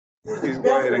Please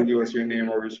go ahead and give us your name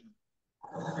or The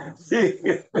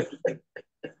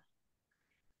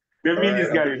all right, this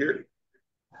guy.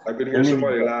 I could hear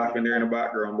somebody laughing there in the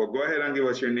background, but go ahead and give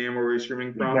us your name or where you're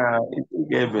streaming from.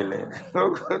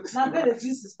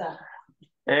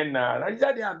 And that's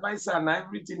the advice and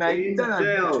everything.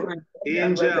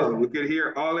 Angel, we could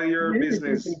hear all of your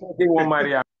business.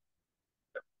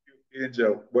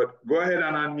 Angel, but go ahead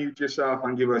and unmute yourself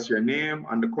and give us your name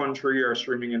and the country you're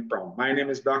streaming in from. My name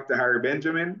is Dr. Harry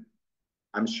Benjamin.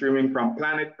 I'm streaming from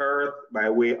planet Earth by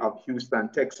way of Houston,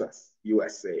 Texas,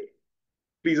 USA.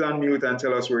 Please unmute and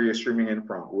tell us where you're streaming in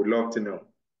from. We'd love to know.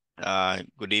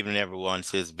 Good evening, everyone.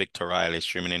 This is Victor Riley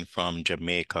streaming in from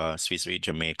Jamaica, Swiss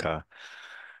Jamaica.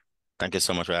 Thank you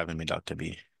so much for having me, Dr.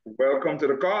 B. Welcome to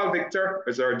the call, Victor.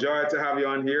 It's our joy to have you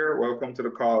on here. Welcome to the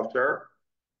call, sir.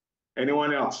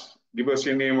 Anyone else? Give us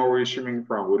your name or where you're streaming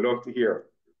from. We'd love to hear.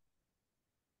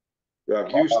 We have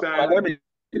Houston.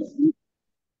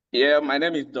 My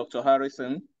name is Dr.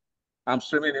 Harrison. I'm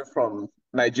streaming in from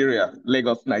Nigeria,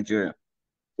 Lagos, Nigeria.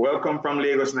 Welcome from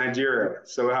Lagos, Nigeria.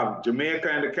 So we have Jamaica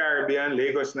in the Caribbean,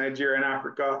 Lagos, Nigeria in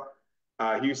Africa,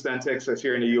 Houston, Texas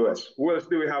here in the US. Who else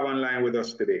do we have online with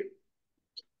us today?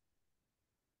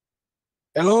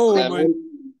 Hello.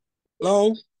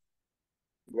 Hello.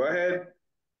 Go ahead.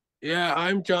 Yeah,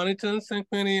 I'm Jonathan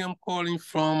Sinkmany. I'm calling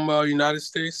from United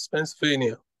States,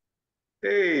 Pennsylvania.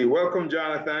 Hey, welcome,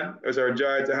 Jonathan. It's our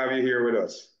joy to have you here with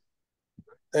us.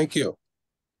 Thank you.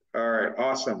 All right,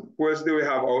 awesome. Who else do we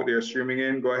have out there streaming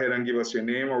in? Go ahead and give us your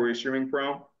name or where you're streaming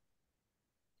from.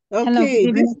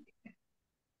 Okay.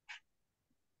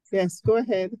 Yes, go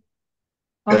ahead.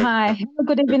 Oh, hi.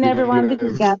 Good evening, everyone. This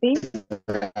is Gabby.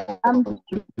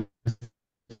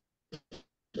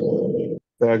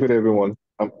 Good everyone.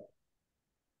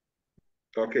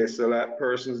 Okay, so that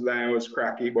person's line was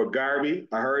cracky, but Garby,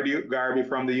 I heard you, Garby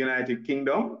from the United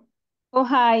Kingdom. Oh,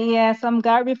 hi. Yes, I'm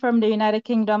Garby from the United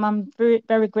Kingdom. I'm very,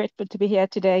 very grateful to be here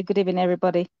today. Good evening,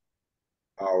 everybody.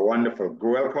 Oh, wonderful.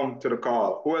 Welcome to the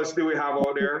call. Who else do we have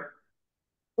out there?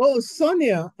 Oh,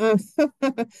 Sonia.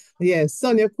 Yes,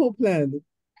 Sonia Copeland.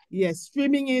 Yes,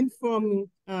 streaming in from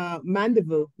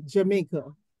Mandeville,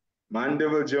 Jamaica.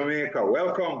 Mandeville, Jamaica.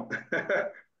 Welcome.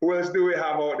 Who else do we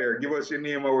have out there? Give us your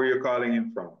name or where you're calling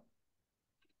in from.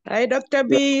 Hi, Dr.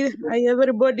 B. Hi,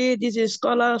 everybody. This is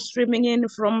Scholar streaming in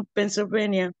from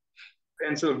Pennsylvania.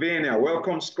 Pennsylvania.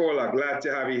 Welcome, Scholar. Glad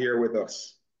to have you here with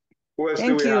us. Who else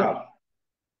do we have?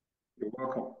 You're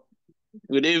welcome.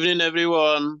 Good evening,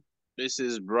 everyone. This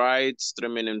is Bright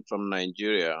streaming in from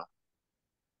Nigeria.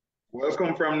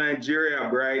 Welcome from Nigeria,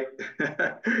 Bright.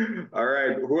 All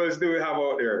right. Who else do we have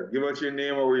out there? Give us your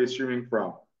name or where you're streaming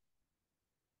from.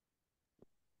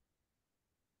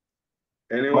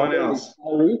 Anyone else?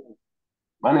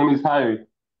 My name is Harry.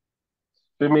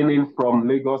 Streaming in from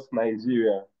Lagos,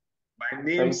 Nigeria. My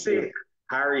namesake,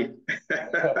 Harry.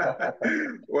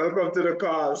 Welcome to the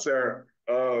call, sir.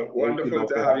 Wonderful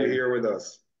to have you here with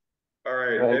us. All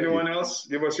right. Anyone else?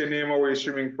 Give us your name or where you're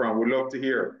streaming from. We'd love to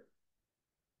hear.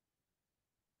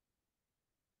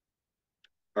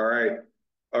 All right.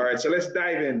 All right. So let's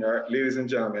dive in, ladies and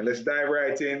gentlemen. Let's dive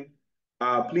right in.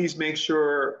 Please make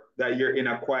sure that you're in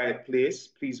a quiet place.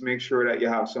 Please make sure that you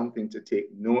have something to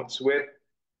take notes with.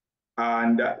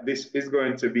 And this is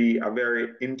going to be a very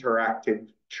interactive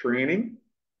training.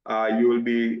 You will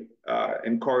be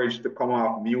encouraged to come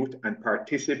off mute and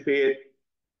participate,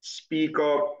 speak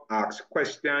up, ask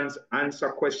questions, answer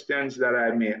questions that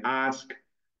I may ask,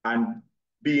 and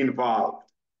be involved.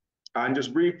 And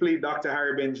just briefly, Dr.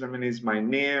 Harry Benjamin is my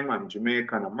name. I'm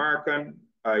Jamaican American.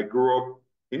 I grew up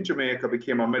in Jamaica,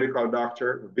 became a medical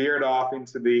doctor, veered off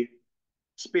into the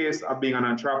space of being an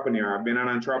entrepreneur. I've been an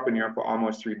entrepreneur for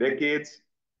almost 3 decades.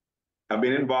 I've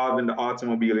been involved in the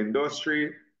automobile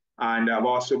industry, and I've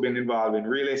also been involved in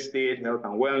real estate, health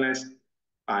and wellness,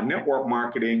 network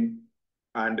marketing,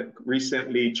 and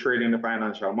recently trading the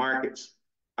financial markets.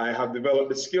 I have developed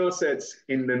the skill sets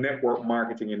in the network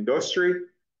marketing industry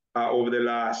over the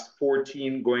last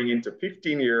 14 going into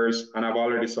 15 years, and I've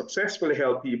already successfully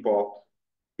helped people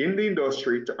in the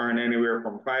industry to earn anywhere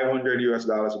from $500 US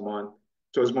a month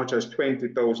to as much as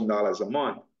 $20,000 a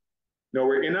month. Now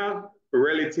we're in a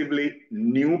relatively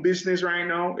new business right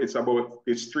now. It's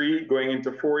 3 going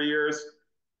into 4 years,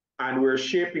 and we're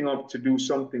shaping up to do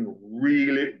something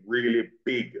really, really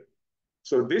big.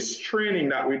 So this training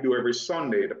that we do every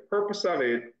Sunday, the purpose of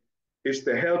it is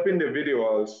to help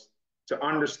individuals to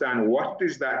understand what it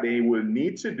is that they will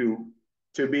need to do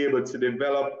to be able to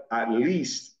develop at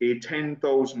least a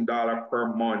 $10,000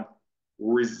 per month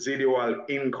residual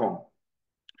income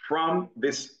from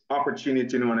this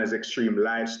opportunity known as extreme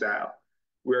lifestyle.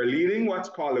 We're leading what's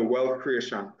called a Wealth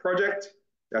Creation Project.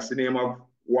 That's the name of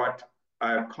what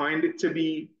I've coined it to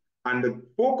be. And the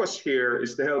focus here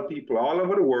is to help people all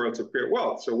over the world to create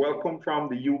wealth. So welcome from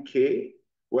the UK,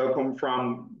 welcome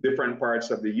from different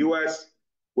parts of the US,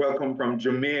 welcome from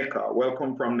Jamaica,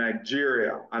 welcome from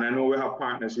Nigeria. And I know we have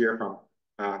partners here from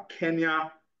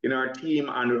Kenya in our team,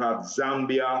 and we have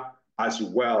Zambia as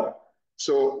well.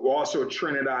 So also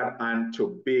Trinidad and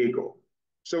Tobago.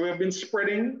 So we've been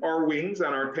spreading our wings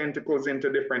and our tentacles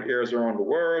into different areas around the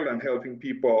world and helping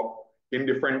people in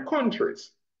different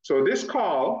countries. So this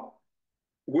call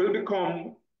will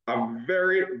become a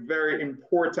very, very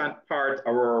important part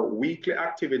of our weekly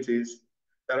activities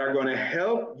that are going to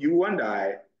help you and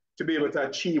I to be able to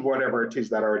achieve whatever it is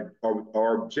that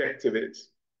our objective is.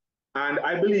 And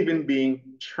I believe in being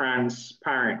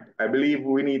transparent. I believe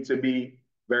we need to be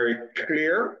very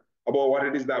clear about what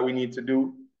it is that we need to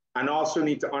do, and also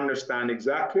need to understand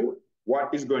exactly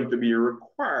what is going to be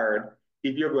required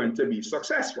if you're going to be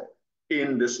successful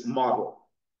in this model.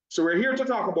 So we're here to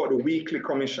talk about the weekly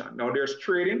commission. Now there's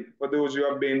trading. For those who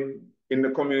have been in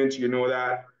the community, you know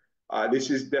that this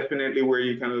is definitely where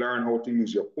you can learn how to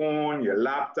use your phone, your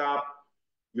laptop.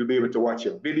 You'll be able to watch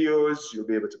your videos. You'll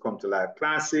be able to come to live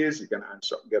classes. You can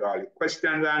get all your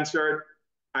questions answered,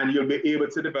 and you'll be able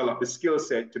to develop the skill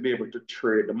set to be able to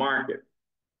trade the market.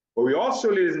 But we also,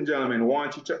 ladies and gentlemen,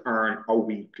 want you to earn a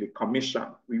weekly commission.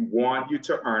 We want you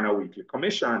to earn a weekly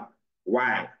commission.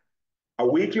 Why? A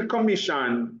weekly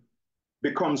commission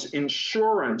becomes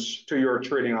insurance to your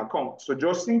trading account. So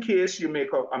just in case you make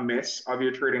a mess of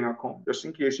your trading account, just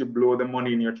in case you blow the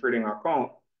money in your trading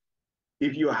account,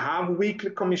 if you have weekly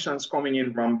commissions coming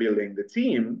in from building the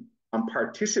team and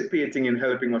participating in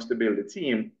helping us to build the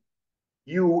team,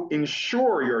 you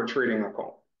insure your trading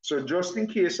account. So just in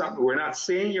case, we're not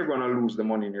saying you're going to lose the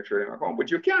money in your trading account, but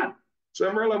you can.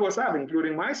 Several of us have,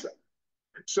 including myself.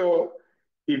 So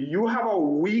if you have a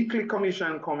weekly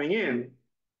commission coming in,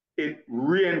 it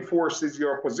reinforces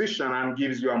your position and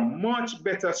gives you a much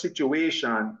better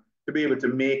situation to be able to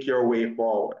make your way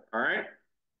forward. All right.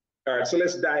 All right. So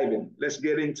let's dive in. Let's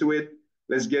get into it.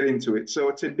 Let's get into it.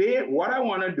 So today, what I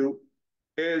want to do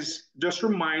is just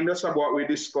remind us of what we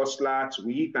discussed last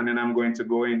week, and then I'm going to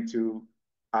go into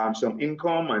some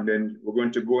income, and then we're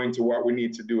going to go into what we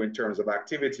need to do in terms of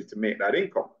activity to make that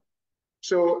income.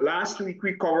 So last week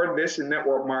we covered this in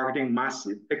network marketing.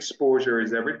 Massive exposure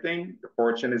is everything. The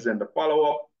fortune is in the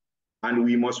follow-up, and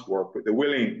we must work with the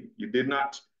willing. You did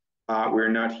not, we're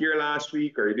not here last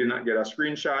week, or you did not get a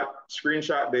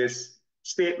screenshot this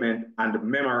statement and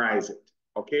memorize it,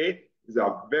 okay? It's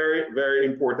a very, very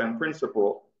important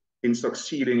principle in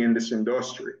succeeding in this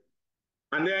industry.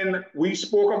 And then we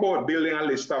spoke about building a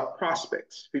list of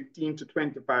prospects, 15 to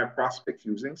 25 prospects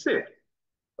using SIFT,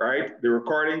 right? The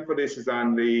recording for this is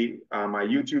on my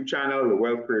YouTube channel, the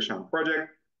Wealth Creation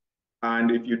Project.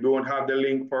 And if you don't have the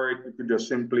link for it, you could just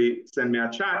simply send me a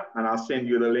chat and I'll send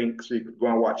you the link so you could go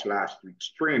and watch last week's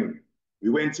training.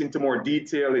 We went into more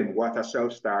detail in what a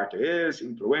self-starter is,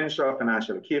 influential,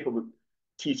 financially capable,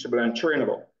 teachable, and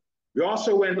trainable. We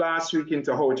also went last week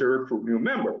into how to recruit new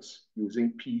members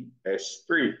using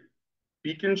PS3.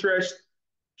 Peak interest,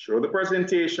 show the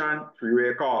presentation,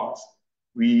 three-way calls.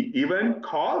 We even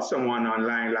called someone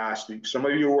online last week. Some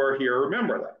of you who were here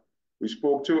remember that. I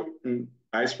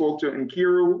spoke to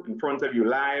Nkiru in front of you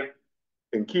live.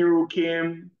 Nkiru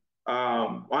came,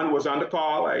 was on the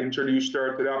call. I introduced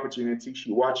her to the opportunity.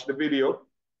 She watched the video.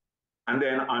 And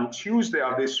then on Tuesday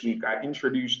of this week, I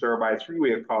introduced her by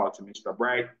three-way call to Mr.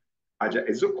 Bright Aja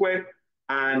Ezekwe,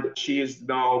 and she is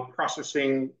now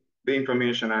processing the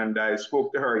information. And I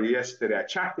spoke to her yesterday. I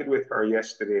chatted with her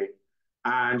yesterday,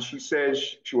 and she says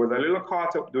she was a little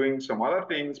caught up doing some other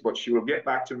things, but she will get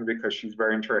back to me because she's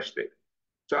very interested.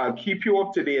 So I'll keep you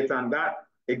up to date on that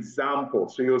example.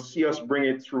 So you'll see us bring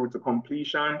it through to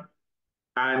completion.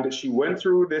 And she went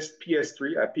through this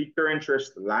PS3. I piqued her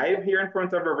interest live here in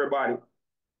front of everybody.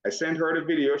 I sent her the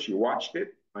video. She watched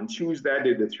it. On Tuesday, I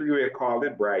did the three-way call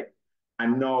with Bright.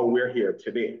 And now we're here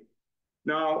today.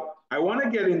 Now, I want to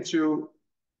get into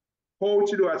how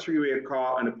to do a three-way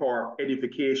call and the power of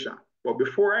edification. But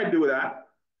before I do that,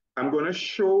 I'm going to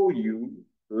show you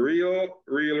real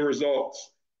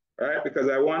results, right? Because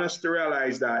I want us to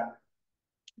realize that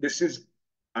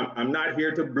I'm not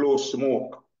here to blow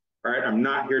smoke, right? I'm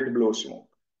not here to blow smoke.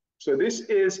 So this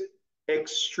is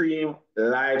Extreme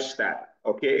Lifestyle,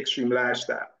 okay? Extreme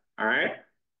Lifestyle, all right?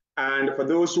 And for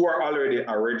those who are already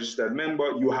a registered member,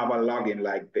 you have a login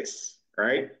like this,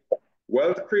 right?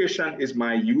 Wealth Creation is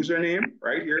my username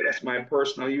right here. That's my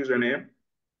personal username.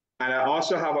 And I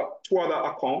also have two other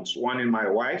accounts, one in my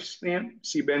wife's name,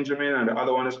 C. Benjamin, and the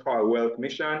other one is called Wealth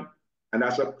Mission. And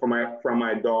that's from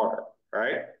my daughter,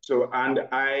 right? So, and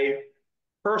I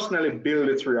personally build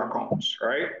the three accounts,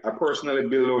 right? I personally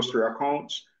build those three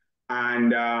accounts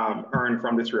and earn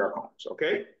from the three accounts,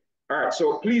 okay? All right,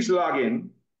 so please log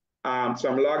in. So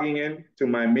I'm logging in to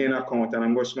my main account and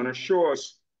I'm just gonna show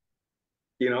us,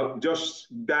 just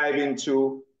dive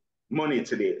into money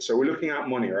today. So we're looking at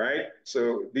money, right?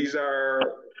 So these are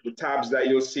the tabs that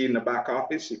you'll see in the back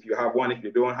office. If you have one, if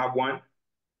you don't have one,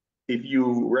 if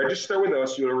you register with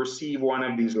us, you'll receive one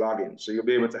of these logins. So you'll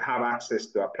be able to have access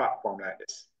to a platform like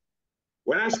this.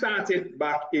 When I started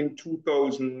back in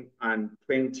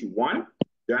 2021,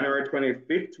 January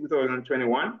 25th,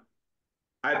 2021,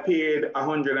 I paid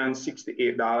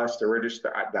 $168 to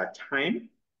register at that time.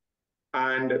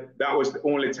 And that was the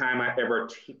only time I ever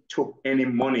took any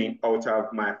money out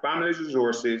of my family's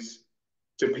resources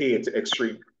to pay to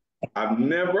Extreme. I've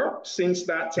never, since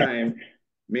that time,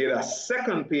 made a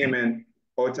second payment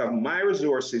out of my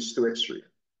resources to Extreme.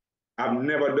 I've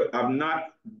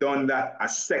not done that a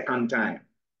second time,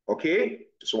 okay?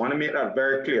 Just want to make that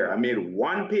very clear. I made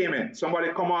one payment.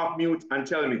 Somebody come off mute and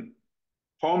tell me,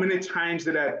 how many times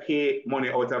did I pay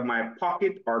money out of my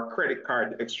pocket or credit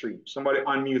card to Extreme? Somebody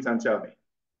unmute and tell me.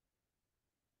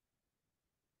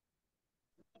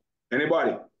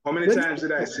 Anybody? How many times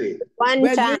did I say?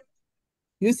 One time.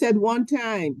 You said one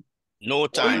time. No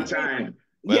time. One time.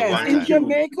 Well, yes, one in time.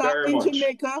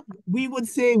 Jamaica, we would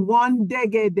say one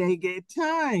dege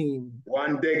time.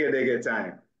 One dege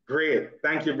time. Great.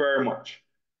 Thank you very much.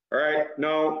 All right.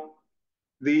 Now,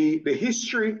 the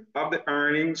history of the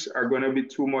earnings are going to be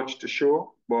too much to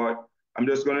show, but I'm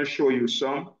just going to show you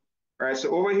some. All right. So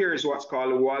over here is what's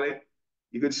called a wallet.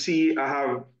 You could see I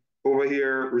have over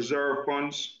here reserve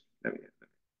funds. Let me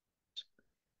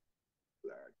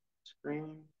large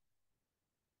screen.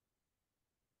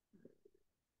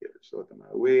 Get this out of my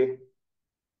way.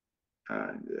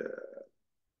 And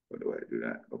what do I do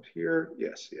that up here?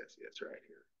 Yes, right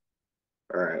here.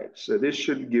 All right, so this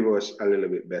should give us a little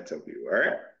bit better view, all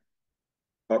right?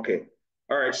 Okay,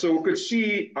 all right, so we could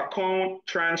see account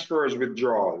transfers,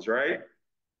 withdrawals, right?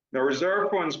 Now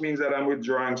reserve funds means that I'm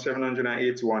withdrawing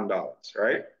 $781,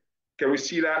 right? Can we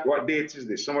see that? What date is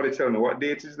this? Somebody tell me, what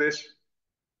date is this?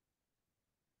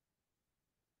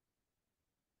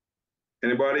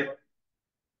 Anybody?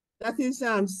 That is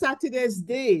Saturday's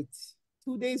date,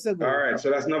 2 days ago. All right, so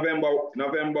that's November the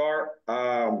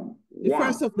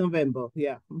 1st of November,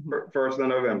 yeah. 1st of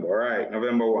November, all right,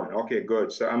 November 1. Okay,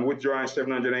 good. So I'm withdrawing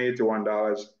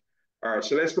 $781. All right,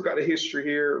 so let's look at the history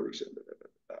here.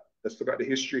 Let's look at the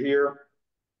history here.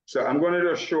 So I'm going to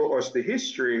just show us the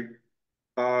history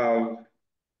of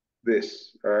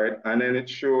this, all right? And then it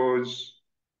shows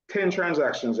 10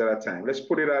 transactions at a time. Let's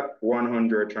put it at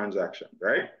 100 transactions,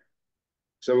 right?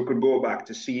 So we could go back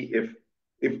to see if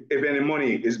any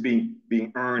money is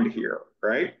being earned here,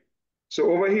 right? So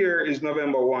over here is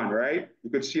November 1, right? You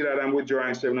could see that I'm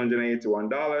withdrawing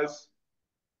 $781.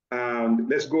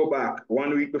 Let's go back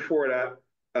 1 week before that,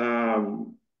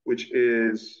 which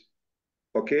is,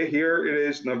 okay, here it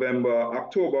is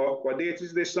October. What date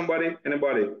is this, somebody?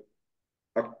 Anybody?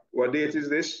 What date is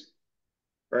this?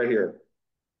 Right here.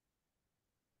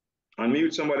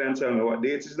 Unmute somebody and tell me, what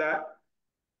date is that?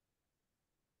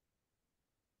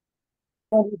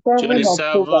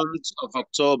 27th of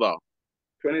October.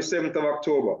 27th of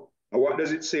October. And what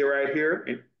does it say right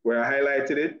here where I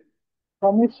highlighted it?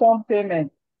 Commission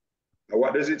payment. And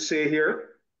what does it say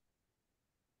here?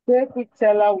 Pay quick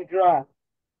seller withdrawal.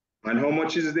 And how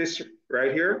much is this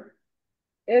right here?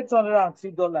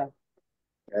 $802.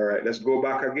 All right, let's go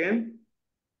back again.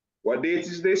 What date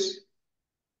is this?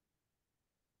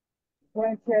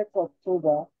 20th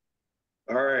October. All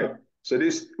right. So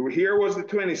this here was the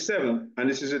 27th, and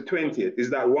this is the 20th. Is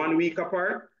that 1 week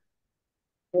apart?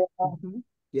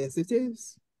 Yes, it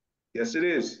is. Yes, it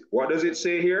is. What does it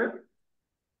say here?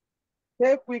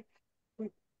 Pay quick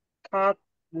card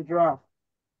withdrawal.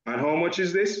 And how much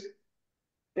is this?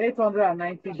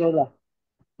 $890.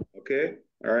 Okay.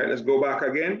 All right, let's go back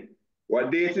again. What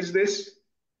date is this?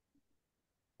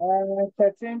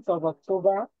 13th of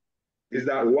October. Is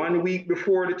that 1 week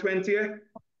before the 20th?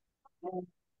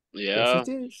 Yeah. Yes,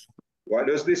 it is. What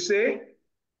does this say?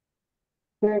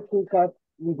 Pay quick card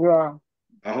withdrawal.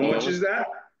 And how much is that?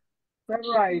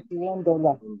 $781.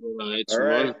 All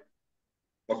right.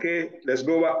 Okay, let's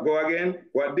go back. Go again.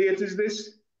 What date is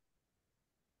this?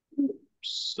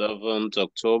 7th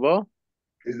October.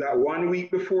 Is that 1 week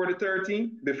before the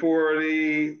 13th? Before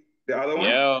the other one?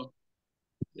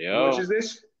 Yeah. How much is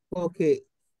this? Okay.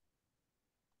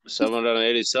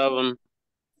 787.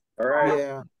 All right.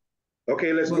 Yeah.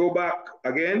 Okay, let's go back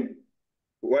again.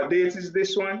 What date is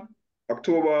this one?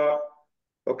 October.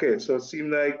 Okay, so it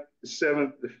seemed like the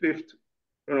 7th, the 5th.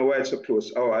 I don't know why it's so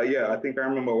close. Oh, yeah, I think I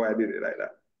remember why I did it like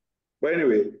that. But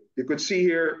anyway, you could see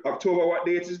here, October, what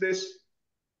date is this?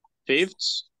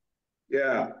 5th.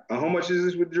 Yeah. And how much is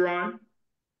this withdrawn?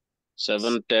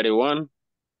 731.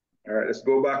 All right, let's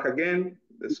go back again.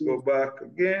 Let's go back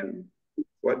again.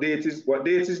 What date is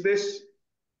this?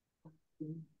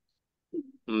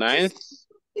 9th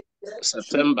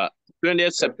September.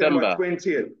 20th September.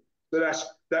 20th. So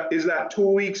that 2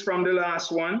 weeks from the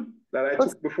last one that I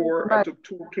took before? I took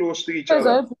 2 close to each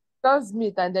other. Just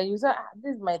meet and then you say,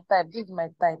 this is my type, this is my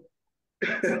type.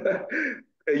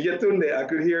 Yetunde, I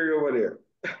could hear you over there.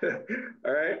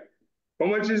 All right. How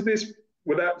much is this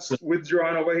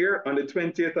withdrawn over here on the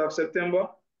 20th of September?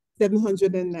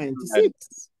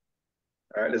 796.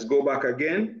 All right, let's go back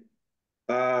again.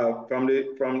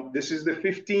 This is the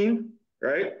 15th,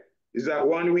 right? Is that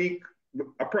 1 week,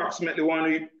 approximately 1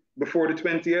 week before the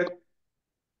 20th?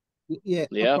 Yeah.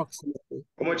 Approximately.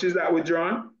 How much is that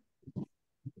withdrawn?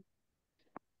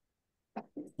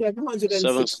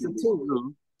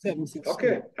 762. 762.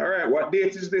 Okay, all right. What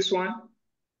date is this one?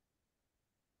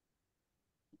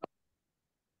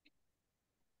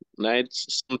 9th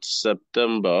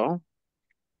September.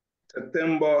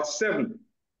 September 7th,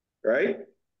 right?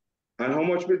 And how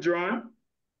much withdrawn?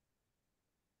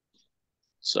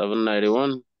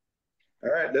 791.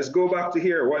 All right, let's go back to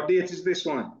here. What date is this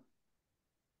one?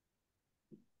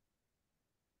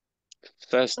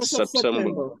 1st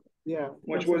September. Yeah. How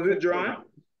much was withdrawn?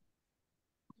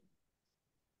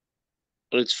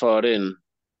 It's 14.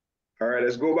 All right,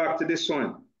 let's go back to this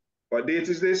one. What date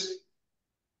is this?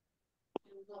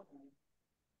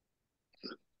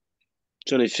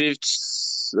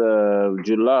 25th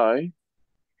July.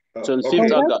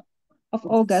 25th August. Of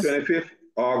August. 25th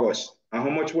August. And how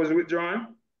much was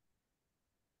withdrawn?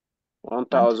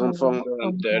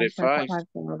 1,435.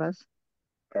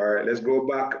 All right, let's go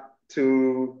back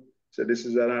to, so this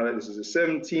is the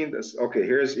 17th. Okay,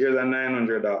 here's a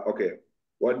 $900. Okay,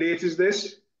 what date is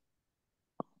this?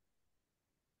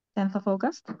 10th of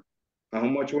August. And how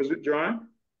much was withdrawn?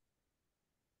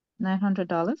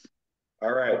 $900.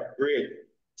 All right, great.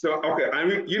 So, okay,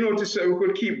 and you notice that we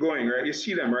could keep going, right? You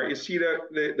see them, right? You see the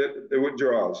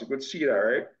withdrawals. You could see that,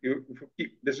 right?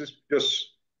 This is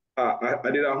just, I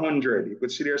did 100. You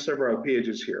could see there are several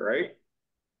pages here, right?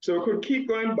 So we could keep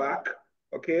going back,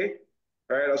 okay?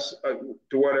 All right,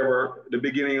 to whatever, the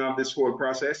beginning of this whole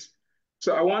process.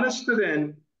 So I want us to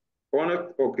then,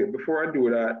 okay, before I do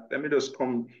that, let me just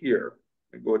come here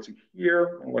and go to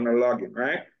here. I'm gonna log in,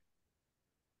 right?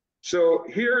 So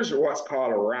here's what's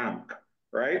called a rank,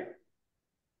 right?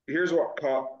 Here's what's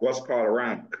called a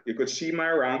rank. You could see my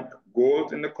rank,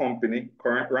 gold in the company,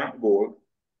 current rank gold.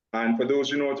 And for those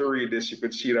who know how to read this, you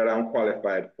could see that I'm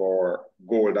qualified for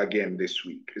gold again this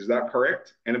week. Is that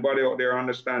correct? Anybody out there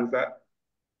understands that?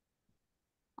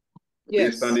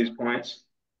 Yes. Based on these points?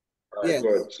 All right, yes.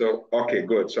 Good. So, okay,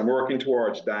 good. So I'm working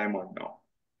towards diamond now.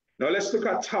 Now let's look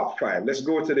at top 5. Let's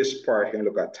go to this part and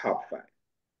look at top 5.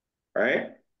 All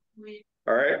right?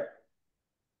 All right.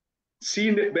 C.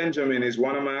 Benjamin is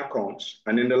one of my accounts.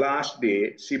 And in the last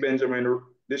day, C. Benjamin,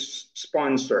 this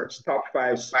sponsors, top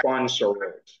 5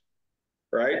 sponsors,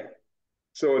 right?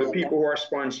 So the people who are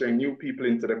sponsoring new people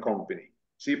into the company.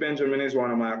 C. Benjamin is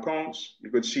one of my accounts. You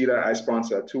could see that I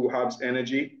sponsor 2 Hubs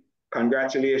Energy.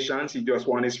 Congratulations, he just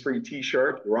won his free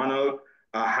t-shirt. Ronald,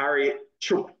 Harry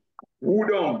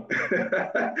Chukwudom.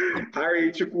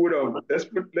 Harry Chukwudom. Let's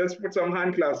put some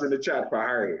hand claps in the chat for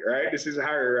Harry, right? This is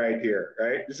Harry right here,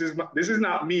 right? This is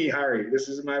not me, Harry. This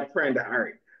is my friend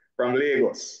Harry from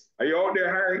Lagos. Are you out there,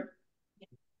 Harry?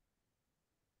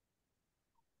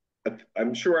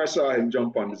 I'm sure I saw him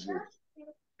jump on the Zoom,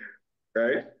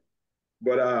 right?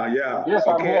 But yeah. Yes,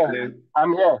 okay, I'm here.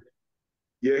 I'm here.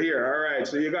 You're here. All right.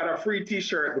 So you got a free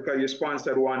t-shirt because you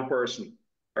sponsored one person.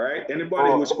 All right.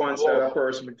 Anybody who sponsored a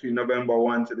person between November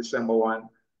 1 to December 1,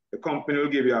 the company will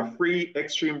give you a free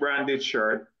Extreme branded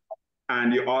shirt.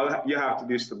 And all you have to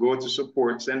do is to go to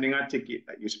support, sending a ticket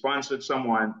that you sponsored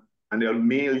someone, and they'll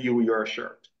mail you your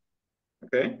shirt.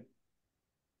 Okay.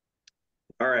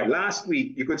 All right. Last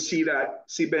week, you could see that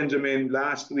C. Benjamin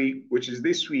last week, which is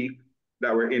this week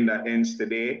that we're in that ends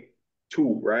today,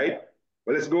 2, right?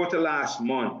 Well, let's go to last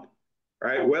month,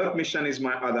 right? Wealth Mission is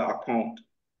my other account,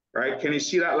 right? Can you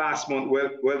see that last month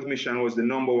Wealth Mission was the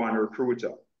 #1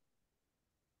 recruiter,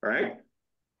 right?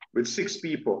 With 6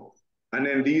 people. And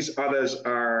then these others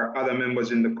are other members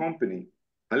in the company.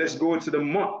 And let's go to the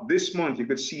month. This month, you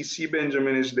could see C.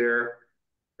 Benjamin is there,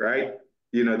 right?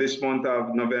 You know, this month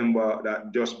of November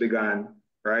that just began,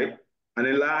 right? And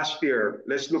then last year,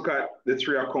 let's look at the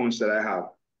 3 accounts that I have.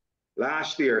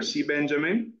 Last year, C.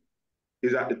 Benjamin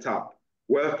is at the top.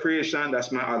 Wealth Creation,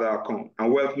 that's my other account.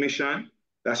 And Wealth Mission,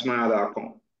 that's my other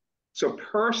account. So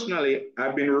personally,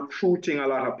 I've been recruiting a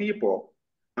lot of people.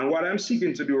 And what I'm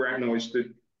seeking to do right now is to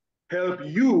help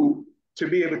you to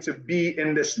be able to be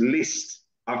in this list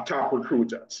of top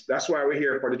recruiters. That's why we're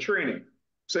here for the training.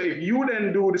 So if you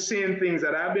then do the same things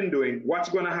that I've been doing, what's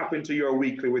going to happen to your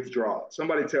weekly withdrawal?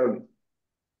 Somebody tell me.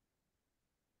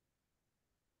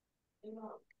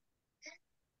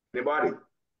 Anybody?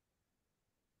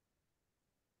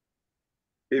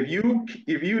 If you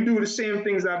do the same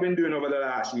things I've been doing over the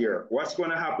last year, what's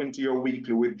going to happen to your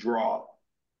weekly withdrawal?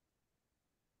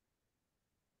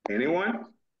 Anyone?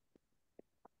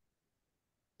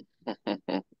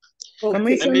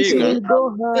 Commission will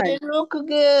go high. They look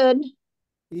good.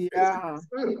 Yeah.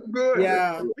 Good.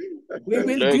 Yeah. We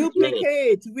will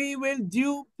duplicate. We will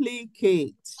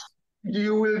duplicate.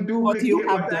 You will duplicate what you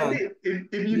have what done. I did.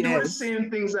 If you do the same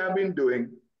things I've been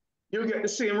doing, you'll get the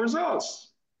same results.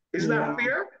 Is that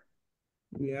fair?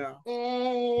 Yeah.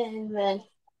 Yeah.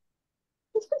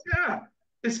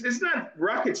 It's not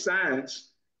rocket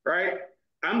science, right?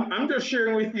 I'm just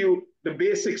sharing with you the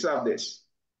basics of this.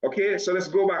 Okay, so let's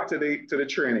go back to the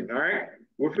training. All right,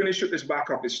 we'll finish with this back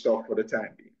office stuff for the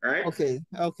time being. All right. Okay.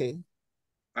 Okay.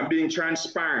 I'm being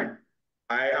transparent.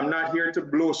 I am not here to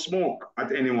blow smoke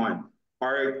at anyone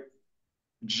or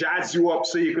jazz you up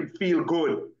so you can feel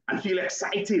good and feel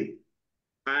excited.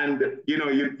 And you know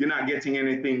you're not getting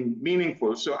anything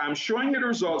meaningful. So I'm showing you the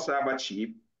results I've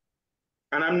achieved,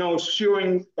 and I'm now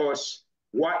showing us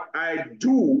what I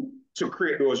do to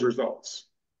create those results.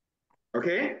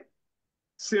 Okay.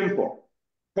 Simple.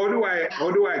 How do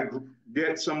I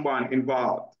get someone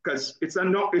involved? Because it's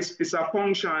a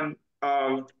function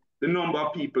of the number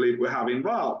of people it will have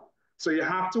involved. So you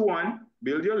have to, one,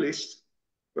 build your list.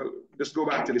 Well, just go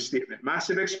back to the statement.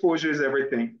 Massive exposure is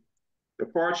everything. The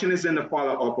fortune is in the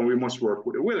follow-up, and we must work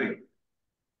with the willing.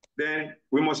 Then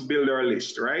we must build our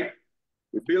list, right?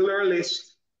 We build our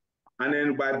list, and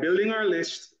then by building our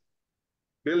list,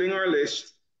 build our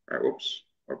list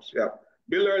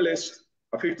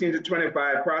of 15 to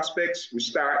 25 prospects. We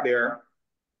start there.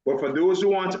 But for those who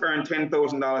want to earn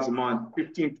 $10,000 a month,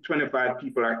 15 to 25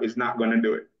 people is not going to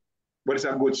do it. But it's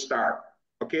a good start,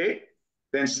 okay?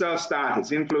 Then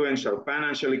self-starters, influential,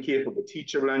 financially capable,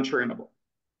 teachable, and trainable.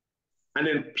 And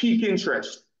then peak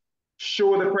interest,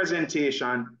 show the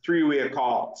presentation, 3-way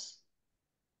calls.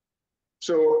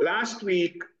 So last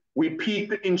week, we piqued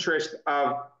the interest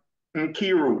of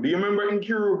Nkiru. Do you remember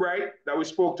Nkiru, right? That we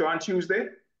spoke to on Tuesday?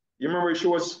 You remember she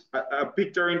was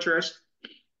piqued her interest?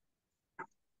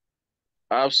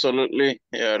 Absolutely.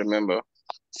 Yeah, I remember.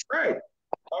 Right.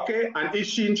 Okay. And is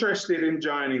she interested in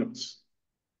joining us?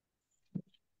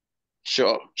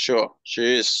 Sure.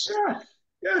 She is.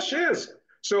 Yeah, she is.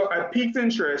 So I piqued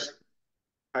interest.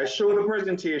 I showed the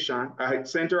presentation. I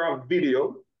sent her a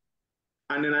video.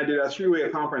 And then I did a 3-way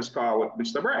conference call with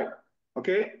Mr. Bright.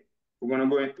 Okay. We're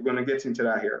gonna get into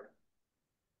that here.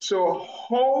 So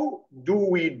how do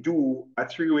we do a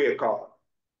 3-way call?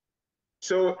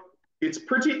 So it's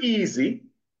pretty easy,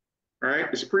 right?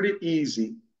 It's pretty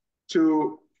easy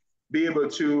to be able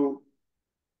to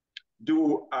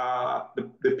do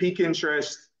the peak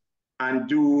interest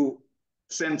and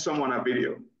send someone a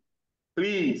video.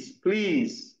 Please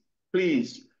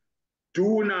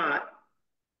do not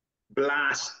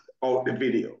blast out the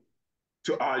video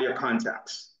to all your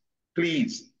contacts.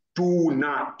 Please do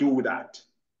not do that,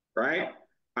 right?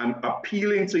 I'm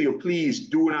appealing to you, please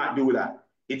do not do that.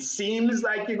 It seems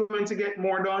like you're going to get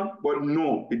more done, but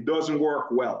no, it doesn't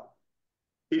work well.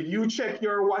 If you check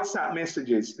your WhatsApp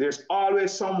messages, there's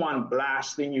always someone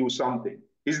blasting you something.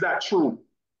 Is that true?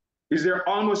 Is there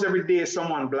almost every day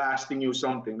someone blasting you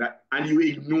something and you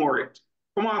ignore it?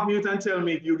 Come off mute and tell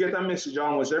me if you get a message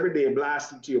almost every day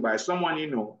blasted to you by someone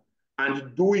you know,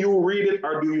 and do you read it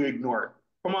or do you ignore it?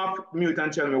 Come off mute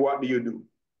and tell me, what do you do?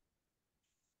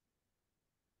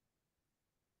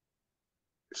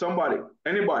 Somebody,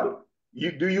 anybody,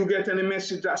 do you get any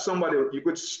message that somebody, you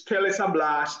could tell it's a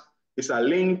blast, it's a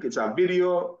link, it's a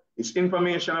video, it's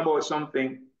information about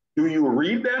something. Do you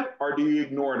read them or do you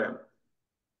ignore them?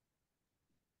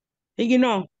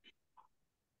 Ignore.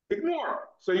 Ignore.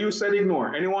 So you said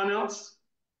ignore. Anyone else?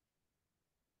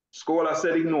 Scholar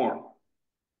said ignore.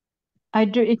 I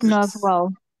do ignore as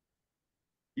well.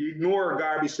 Ignore,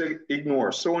 Garby said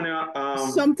ignore. Sonia,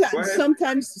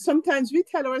 sometimes we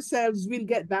tell ourselves we'll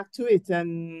get back to it,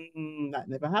 and that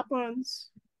never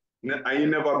happens. And you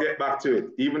never get back to it,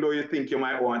 even though you think you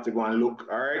might want to go and look.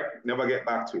 All right, never get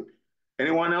back to it.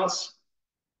 Anyone else?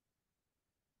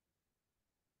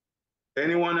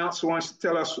 Anyone else wants to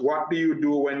tell us what do you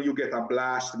do when you get a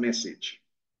blast message?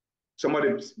 Somebody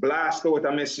blast out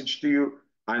a message to you,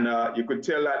 and you could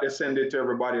tell that they send it to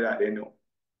everybody that they know.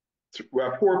 We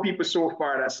have 4 people so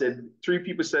far that said, 3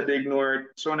 people said they ignored.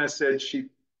 Sonia said she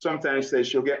sometimes says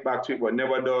she'll get back to it, but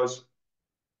never does.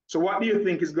 So what do you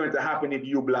think is going to happen if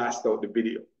you blast out the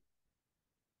video?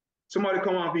 Somebody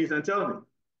come on, please, and tell me.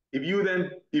 If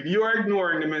you are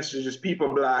ignoring the messages people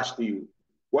blast to you,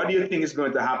 what do you think is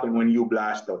going to happen when you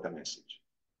blast out a message?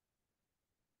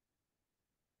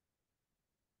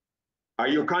 Are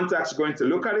your contacts going to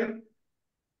look at it?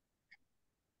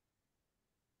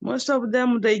 Most of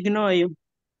them, they ignore you.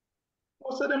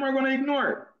 Most of them are going to ignore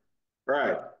it.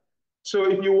 Right. So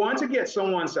if you want to get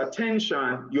someone's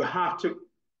attention, you have to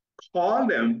call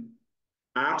them,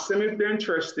 ask them if they're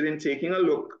interested in taking a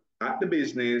look at the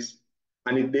business.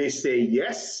 And if they say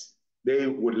yes, they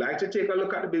would like to take a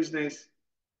look at the business,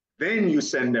 then you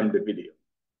send them the video.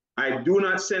 I do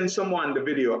not send someone the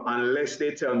video unless they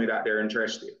tell me that they're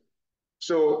interested.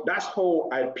 So that's how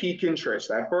I pique interest.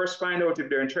 I first find out if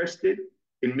they're interested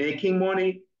in making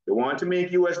money, they want to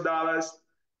make US dollars.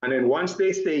 And then once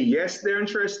they say yes, they're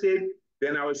interested,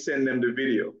 then I will send them the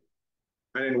video.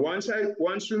 And then once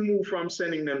we move from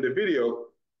sending them the video,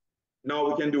 now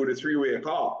we can do the 3-way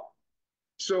call.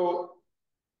 So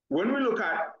when we look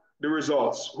at the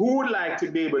results, who would like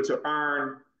to be able to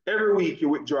earn every week you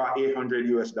withdraw $800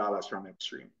 US from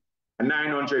Extreme,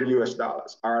 $900 US,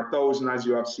 or 1,000 as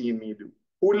you have seen me do?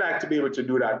 Who would like to be able to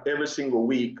do that every single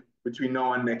week between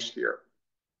now and next year?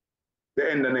 The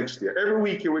end of next year. Every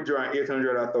week you withdraw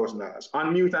 $800 or $1,000.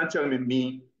 Unmute and tell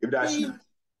me if that's you.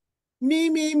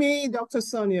 Me, Dr.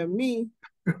 Sonia, me.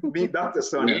 Me, Dr.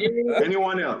 Sonia.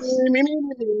 Anyone else? Me.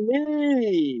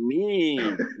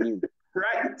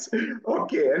 Right.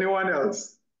 Okay. Anyone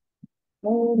else?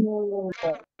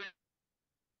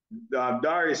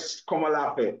 Doris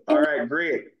Komalafe. All right,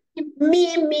 great.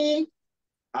 Me.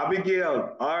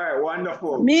 Abigail. All right,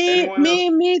 wonderful. Me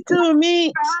too,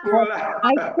 me.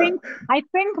 I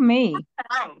think me.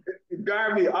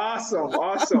 Garvey,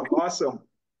 awesome.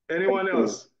 Anyone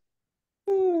else?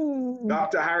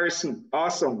 Dr. Harrison,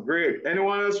 awesome, great.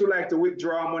 Anyone else would like to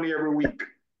withdraw money every week?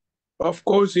 Of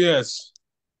course, yes.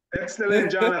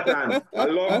 Excellent, Jonathan. I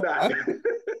love that.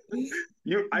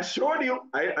 I showed you.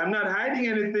 I'm not hiding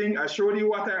anything. I showed you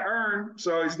what I earned,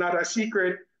 so it's not a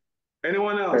secret.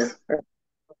 Anyone else?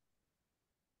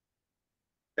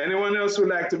 Anyone else would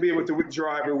like to be able to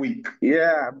withdraw every week?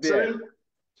 Yeah,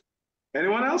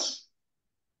 anyone else?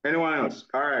 Anyone else?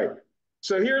 All right.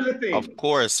 So here's the thing. Of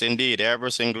course, indeed, every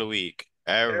single week.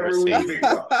 Every week.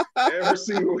 Every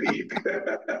single week.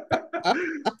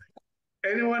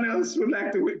 Anyone else would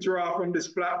like to withdraw from this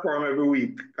platform every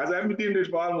week? Because I've been doing this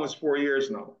for almost 4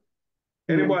 years now.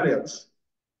 Anybody else?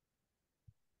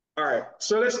 All right.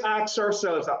 So let's ask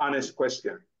ourselves an honest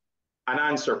question. An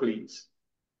answer, please.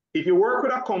 If you work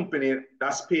with a company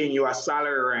that's paying you a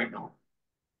salary right now,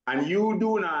 and you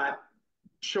do not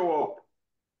show up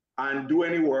and do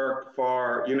any work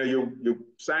for, you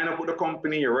sign up with the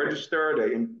company, you register,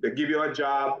 they give you a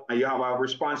job, and you have a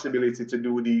responsibility to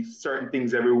do these certain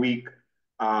things every week,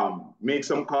 make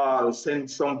some calls, send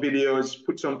some videos,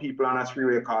 put some people on a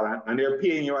 3-way call, and they're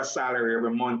paying you a salary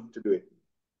every month to do it.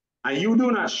 And you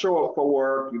do not show up for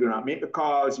work, you do not make the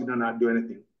calls, you do not do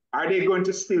anything. Are they going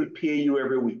to still pay you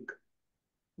every week?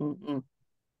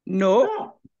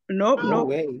 No. No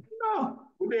way. No.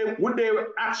 Would they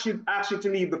ask you to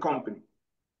leave the company?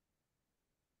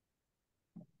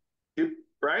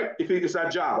 Right? If it's a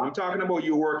job. I'm talking about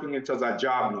you working it as a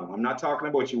job now. I'm not talking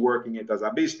about you working it as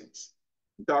a business.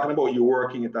 I'm talking about you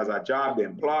working it as a job. They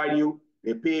employ you.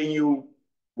 They're paying you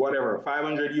whatever,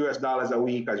 $500 US a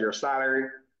week as your salary.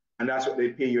 And that's what they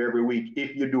pay you every week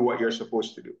if you do what you're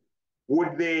supposed to do.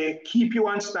 Would they keep you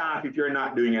on staff if you're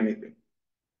not doing anything?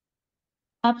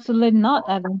 Absolutely not.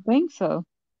 I don't think so.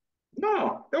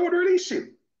 No, they would release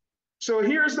you. So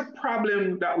here's the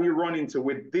problem that we run into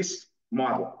with this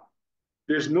model.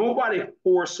 There's nobody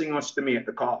forcing us to make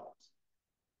the calls.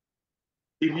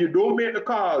 If you don't make the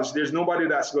calls, there's nobody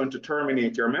that's going to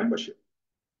terminate your membership.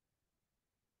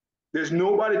 There's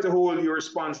nobody to hold you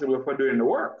responsible for doing the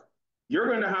work. You're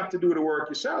going to have to do the work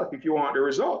yourself if you want the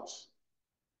results.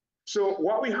 So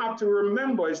what we have to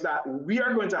remember is that we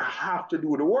are going to have to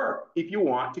do the work if you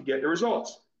want to get the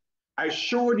results. I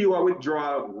showed you a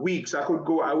withdrawal weeks. I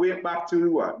went back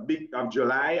to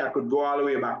July. I could go all the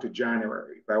way back to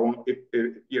January if I want. If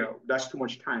that's too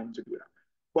much time to do that.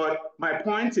 But my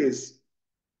point is,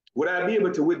 Would I be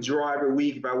able to withdraw every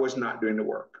week if I was not doing the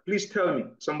work? Please tell me,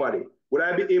 somebody. Would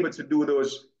I be able to do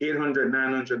those $800,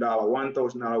 $900,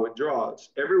 $1,000 withdrawals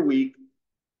every week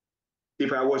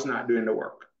if I was not doing the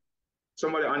work?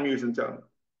 Somebody unmute and tell me.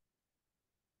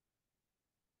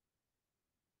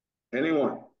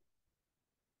 Anyone?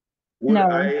 Would No.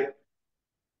 I?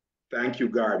 Thank you,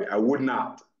 Garby. I would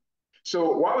not.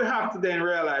 So what we have to then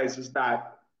realize is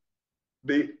that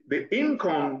the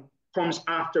income comes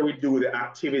after we do the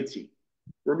activity.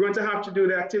 We're going to have to do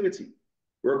the activity.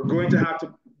 We're going to have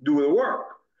to do the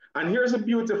work. And here's a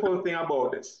beautiful thing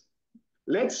about this.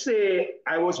 Let's say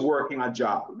I was working a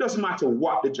job. It doesn't matter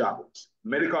what the job is.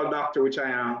 Medical doctor, which I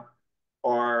am,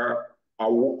 or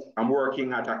I'm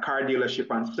working at a car dealership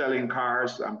and selling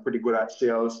cars. I'm pretty good at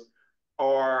sales.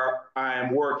 Or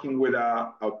I'm working with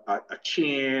a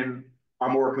chain.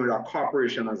 I'm working with a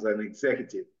corporation as an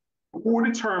executive. Who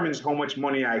determines how much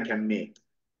money I can make?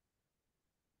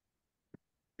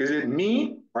 Is it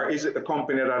me or is it the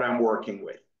company that I'm working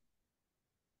with?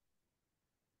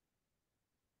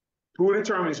 Who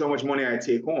determines how much money I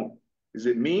take home? Is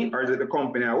it me or is it the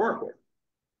company I work with?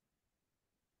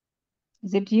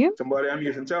 Is it you? Somebody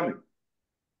unmute and tell me.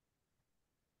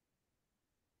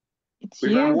 It's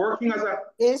if you. I'm working as a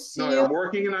It's no, you. I'm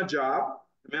working in a job.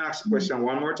 Let me ask the question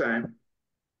one more time.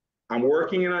 I'm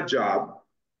working in a job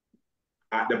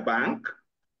at the bank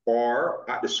or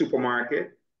at the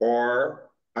supermarket or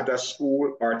at a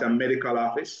school or at a medical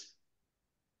office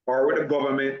or with the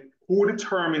government. Who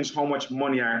determines how much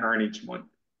money I earn each month?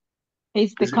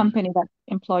 It's the Is it company that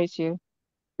employs you.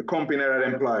 the company that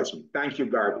employs me? Thank you,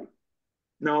 Garby.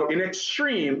 Now, in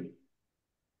extreme,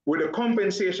 with a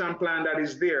compensation plan that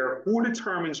is there, who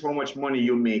determines how much money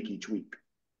you make each week?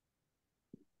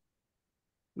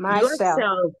 Myself.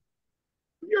 Yourself.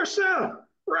 Yourself,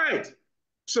 right.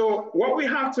 So what we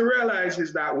have to realize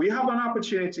is that we have an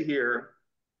opportunity here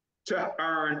to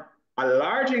earn a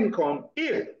large income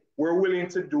if we're willing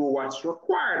to do what's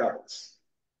required of us.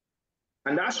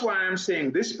 And that's why I'm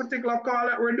saying this particular call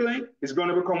that we're doing is going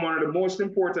to become one of the most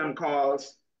important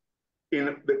calls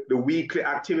in the weekly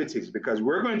activities, because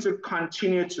we're going to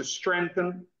continue to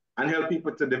strengthen and help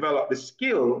people to develop the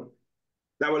skill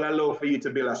that will allow for you to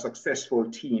build a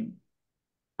successful team.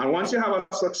 And once you have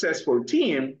a successful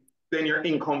team, then your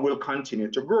income will continue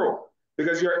to grow,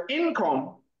 because your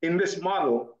income in this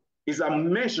model is a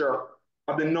measure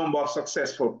of the number of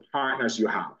successful partners you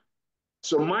have.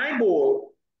 So my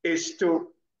goal is to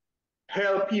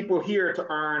help people here to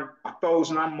earn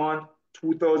 $1,000 a month,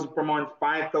 $2,000 per month,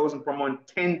 $5,000 per month,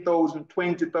 $10,000,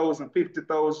 $20,000,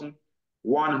 $50,000,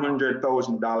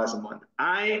 $100,000 a month.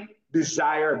 I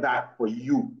desire that for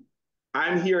you.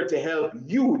 I'm here to help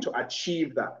you to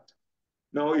achieve that.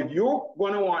 Now, if you're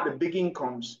going to want the big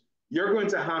incomes, you're going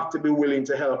to have to be willing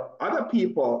to help other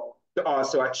people to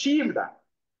also achieve that.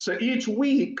 So each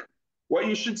week, what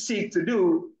you should seek to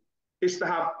do is to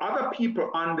have other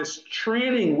people on this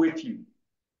training with you.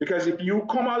 Because if you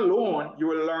come alone, you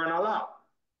will learn a lot.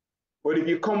 But if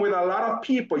you come with a lot of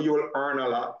people, you will earn a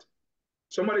lot.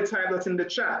 Somebody type that in the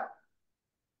chat.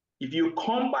 If you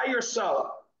come by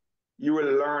yourself, you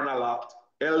will learn a lot.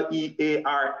 Learn.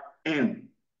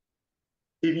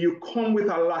 If you come with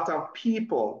a lot of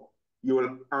people, you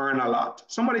will earn a lot.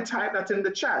 Somebody type that in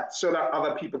the chat so that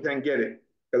other people can get it,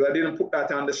 because I didn't put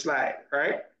that on the slide,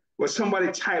 right? But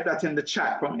somebody type that in the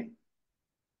chat for me.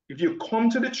 If you come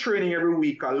to the training every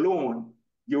week alone,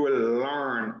 you will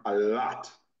learn a lot.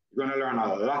 You're going to learn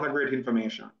a lot of great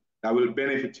information that will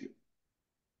benefit you.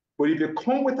 But if you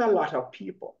come with a lot of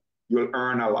people, you'll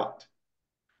earn a lot.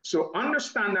 So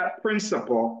understand that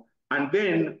principle, and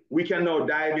then we can now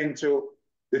dive into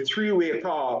the three-way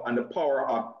call and the power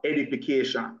of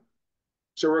edification.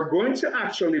 So we're going to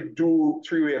actually do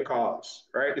three-way calls,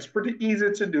 right? It's pretty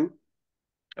easy to do,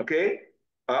 okay?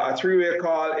 A three-way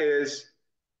call is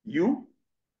you,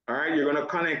 all right? You're going to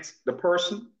connect the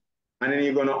person, and then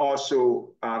you're going to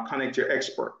also connect your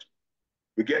expert.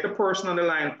 We get the person on the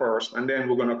line first, and then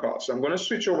we're going to call. So I'm going to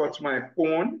switch over to my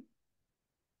phone,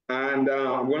 and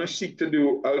I'm going to seek to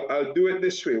do, I'll do it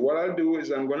this way. What I'll do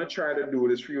is I'm going to try to do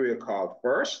the three-way call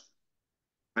first,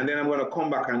 and then I'm going to come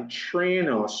back and train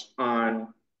us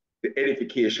on the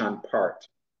edification part,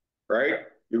 right?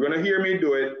 You're going to hear me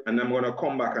do it, and I'm going to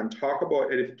come back and talk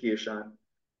about edification.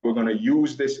 We're going to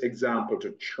use this example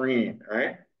to train,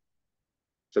 right?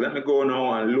 So let me go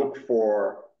now and look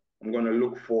for, I'm going to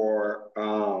look for,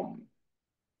 all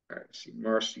right, let's see,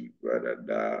 Mercy,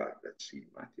 let's see,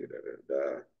 Matthew,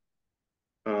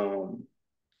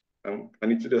 I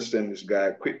need to just send this guy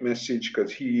a quick message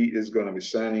because he is going to be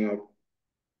signing up.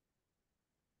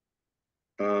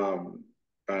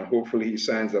 And hopefully he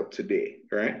signs up today,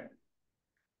 right?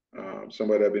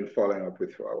 Somebody I've been following up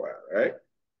with for a while, right?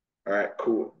 All right,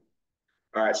 cool.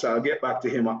 All right, so I'll get back to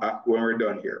him when we're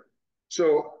done here.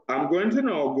 So I'm going to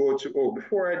now go to,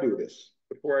 before I do this,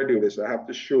 I have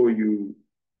to show you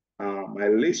my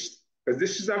list, because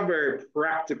this is a very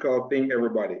practical thing,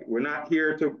 everybody. We're not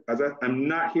here to, I'm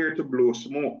not here to blow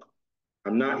smoke.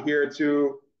 I'm not here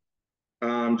to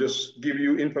just give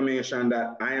you information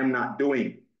that I am not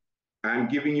doing. I'm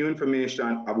giving you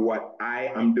information of what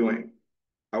I am doing.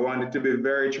 I want it to be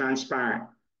very transparent,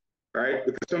 right?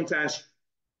 Because sometimes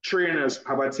trainers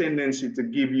have a tendency to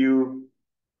give you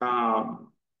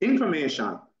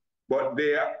information, but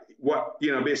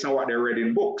based on what they read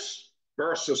in books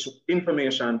versus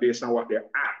information based on what they're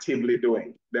actively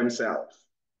doing themselves.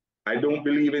 I don't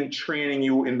believe in training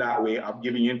you in that way of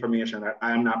giving you information that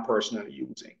I'm not personally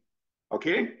using.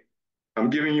 Okay? I'm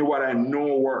giving you what I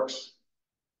know works.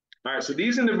 All right, so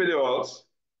these individuals,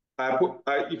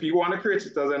 if you want to create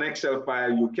it as an Excel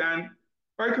file, you can,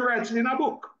 or you can write it in a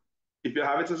book. If you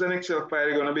have it as an Excel file,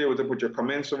 you're going to be able to put your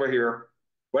comments over here.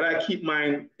 But I keep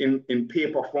mine in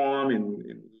paper form,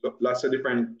 in lots of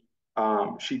different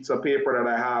sheets of paper that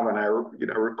I have, and I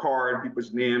record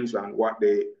people's names and what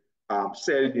they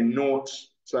said in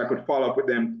notes, so I could follow up with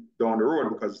them down the road,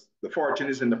 because the fortune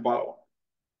is in the follow.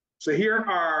 So here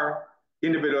are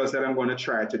individuals that I'm going to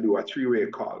try to do a three-way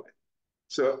call with.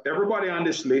 So everybody on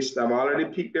this list, I've already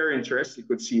piqued their interest. You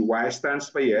could see Y stands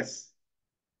for yes.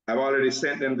 I've already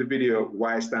sent them the video,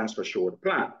 Y stands for show the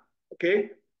plan. Okay,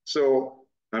 so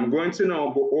I'm going to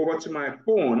now go over to my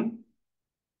phone.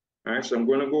 All right, so I'm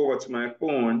going to go over to my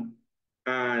phone,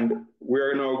 and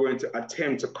we're now going to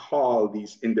attempt to call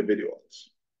these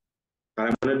individuals. And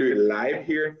I'm going to do it live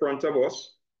here in front of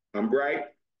us. I'm Bright,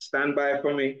 stand by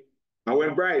for me. I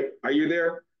went Bright, are you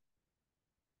there?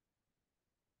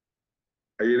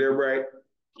 Are you there, Bright?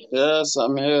 Yes,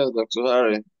 I'm here, Dr.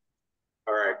 Harry.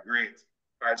 All right, great.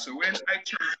 All right, so when I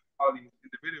try to call these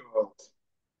individuals,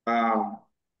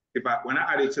 when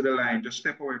I add it to the line, just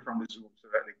step away from the Zoom so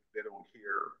that they don't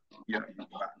hear, you back.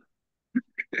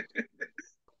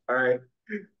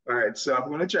 All right, so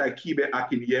I'm gonna try Kibe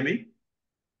Akinyemi.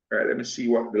 All right, let me see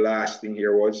what the last thing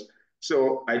here was.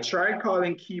 So I tried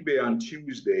calling Kibe on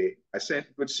Tuesday. You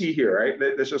could see here, right?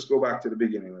 Let's just go back to the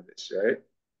beginning of this, right?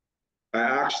 I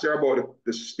asked her about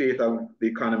the state of the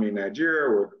economy in Nigeria.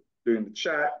 We're doing the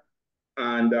chat.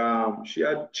 And she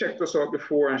had checked us out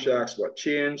before, and she asked what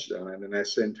changed. And then I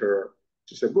sent her,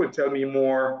 she said, good, tell me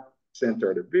more. Sent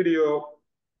her the video.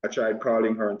 I tried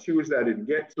calling her on Tuesday. I didn't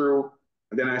get through.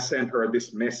 And then I sent her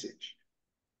this message.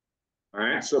 All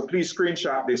right, so please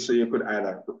screenshot this so you could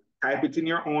either type it in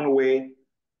your own way.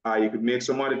 You could make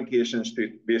some modifications to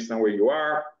it based on where you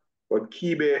are. But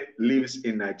Kibe lives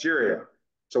in Nigeria.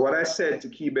 So what I said to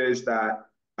Kibe is that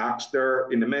I asked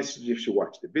her in the message if she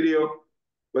watched the video.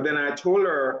 But then I told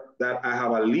her that I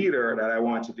have a leader that I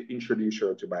wanted to introduce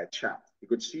her to by chat. You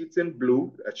could see it's in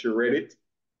blue that she read it.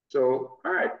 So,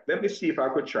 all right, let me see if I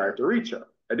could try to reach her.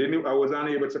 I was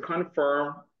unable to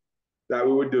confirm that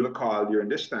we would do the call during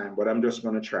this time, but I'm just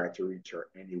going to try to reach her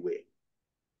anyway.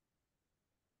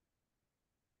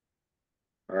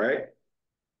 All right.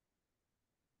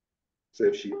 So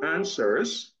if she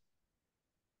answers,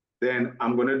 then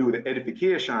I'm going to do the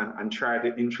edification and try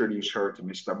to introduce her to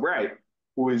Mr. Bright,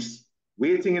 who is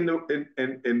waiting in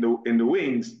the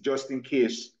wings just in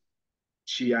case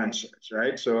she answers,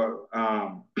 right? So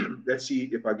let's see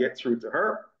if I get through to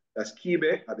her. That's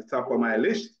Kibe at the top of my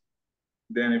list.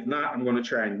 Then if not, I'm going to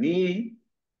try Nee,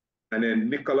 and then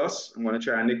Nicholas. I'm going to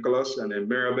try Nicholas, and then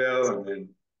Mirabel, and then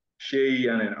Shay,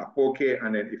 and then Apoke,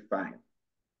 and then Ifine.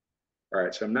 All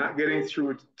right, so I'm not getting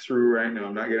through right now.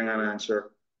 I'm not getting an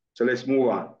answer. So let's move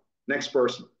on. Next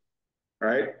person, all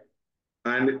right?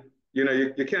 And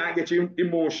you can't get your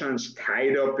emotions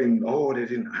tied up in, oh, they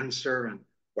didn't answer, and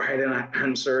why they're not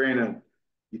answering, and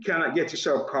you cannot get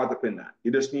yourself caught up in that.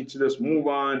 You just need to just move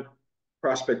on,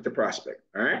 prospect to prospect,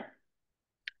 all right?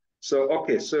 So,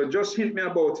 okay, so just hint me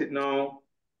about it now.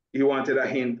 He wanted a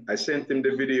hint. I sent him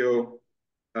the video,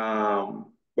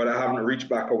 but I haven't reached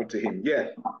back out to him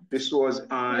yet. This was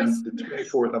on the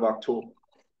 24th of October,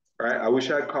 all right? I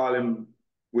wish I'd call him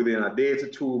within a day or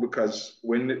two, because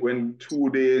when 2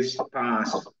 days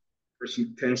pass, the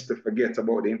person tends to forget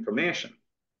about the information,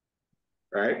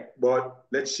 right? But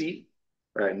let's see.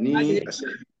 All right,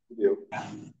 video.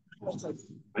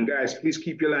 And guys, please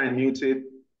keep your line muted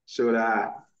so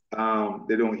that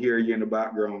they don't hear you in the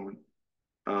background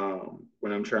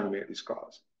when I'm trying to make these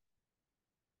calls.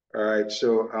 All right,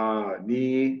 so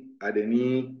Adeni,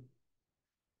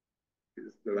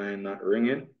 is the line not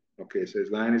ringing? Okay, so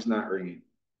his line is not ringing.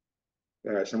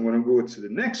 All right, so I'm going to go to the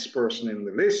next person in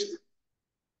the list.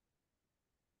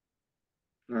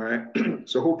 All right,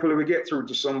 so hopefully we get through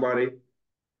to somebody.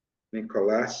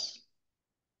 Nicholas,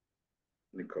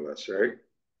 right?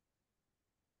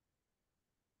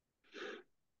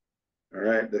 All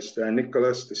right, let's try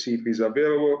Nicholas to see if he's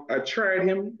available. I tried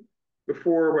him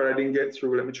before, but I didn't get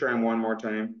through. Let me try him one more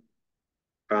time.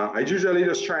 I usually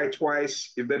just try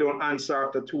twice. If they don't answer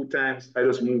after 2 times, I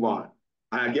just move on.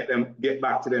 And I get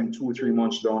back to them 2 or 3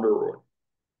 months down the road.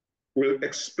 We'll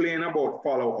explain about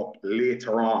follow-up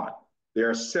later on. There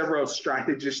are several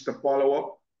strategies to follow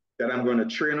up that I'm going to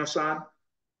train us on,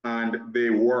 and they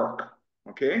work,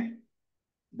 okay?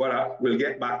 But we'll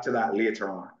get back to that later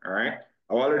on, all right?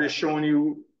 I've already shown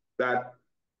you that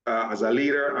as a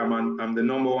leader, I'm the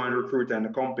 #1 recruiter in the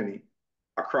company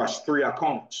across 3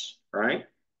 accounts, right?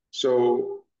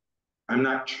 So I'm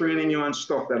not training you on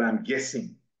stuff that I'm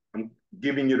guessing. I'm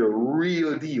giving you the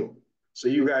real deal. So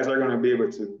you guys are going to be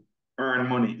able to earn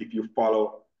money if you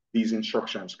follow these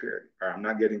instructions clearly. All right, I'm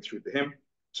not getting through to him.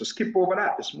 So skip over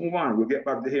that. Just move on. We'll get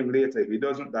back to him later. If he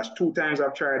doesn't, that's 2 times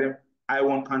I've tried him. I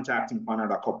won't contact him for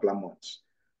another couple of months.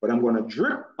 But I'm going to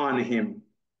drip on him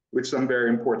with some very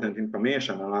important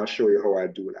information, and I'll show you how I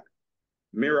do that.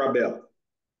 Mirabel.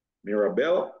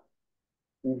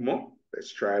 Umo.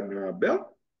 Let's try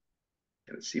Mirabel.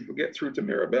 Let's see if we get through to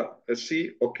Mirabel. Let's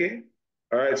see. Okay.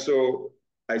 All right. So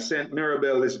I sent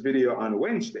Mirabel this video on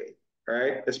Wednesday. All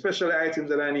right. Especially items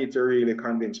that I need to really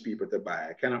convince people to buy.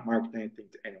 I cannot market anything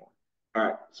to anyone. All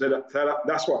right. So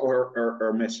that's what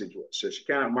her message was. So she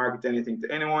cannot market anything to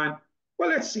anyone. Well,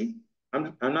 let's see.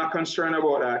 I'm not concerned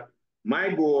about that. My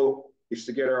goal is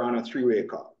to get her on a 3-way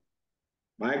call.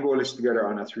 And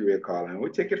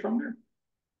we'll take it from there.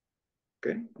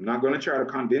 Okay. I'm not going to try to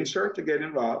convince her to get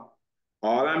involved.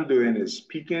 All I'm doing is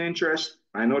piquing interest.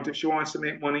 Find out if she wants to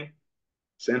make money.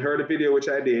 Send her the video, which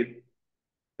I did.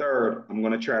 Third, I'm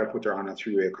going to try to put her on a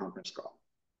 3-way conference call,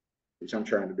 which I'm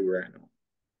trying to do right now.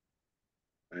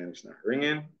 And it's not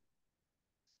ringing.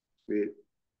 Wait.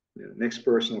 The next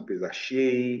person up is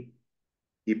Ashay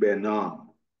Ibenam.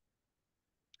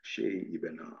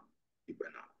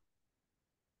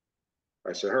 All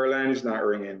right, so her line is not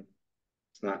ringing.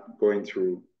 It's not going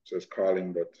through. So it's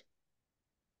calling, but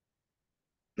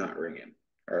not ringing.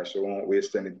 All right, so we won't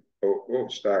waste any. Oh,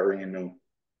 start ringing now. All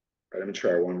right, let me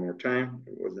try one more time.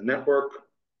 It was the network.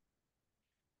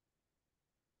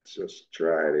 Let's just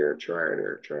try there.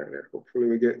 Hopefully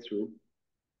we get through.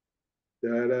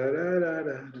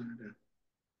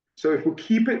 So if we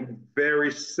keep it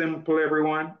very simple,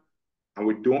 everyone, and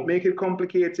we don't make it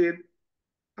complicated,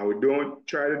 and we don't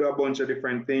try to do a bunch of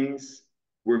different things,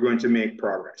 we're going to make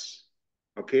progress.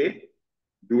 Okay?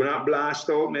 Do not blast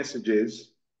out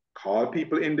messages. Call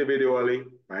people individually.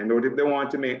 Find out if they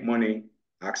want to make money.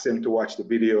 Ask them to watch the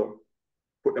video.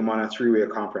 Put them on a 3-way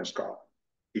conference call.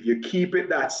 If you keep it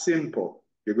that simple,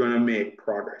 you're going to make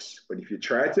progress. But if you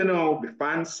try to be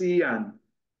fancy and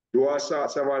do all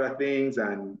sorts of other things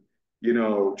and,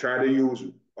 try to use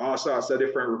all sorts of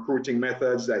different recruiting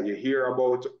methods that you hear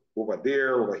about over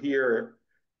there, over here,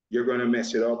 you're going to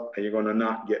mess it up and you're going to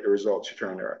not get the results you're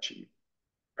trying to achieve.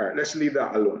 All right, let's leave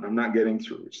that alone. I'm not getting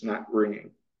through. It's not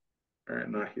ringing. All right,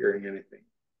 not hearing anything.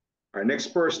 All right,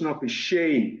 next person up is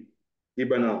Shay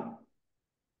Ibanam.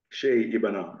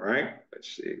 Right?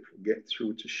 Let's see if we get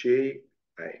through to Shay.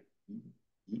 All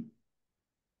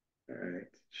right,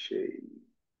 Shay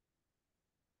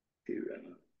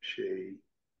Ibanam. Shay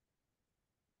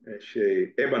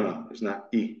Ibanam. It's not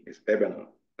E, it's Ibanam.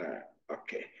 All right,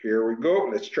 okay, here we go.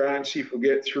 Let's try and see if we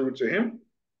get through to him.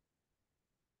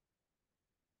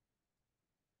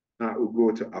 Now we'll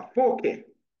go to Afoke.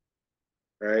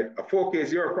 Right? Afoke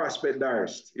is your prospect,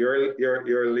 Darius. You're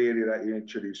a lady that you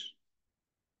introduced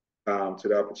to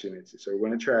the opportunity. So we're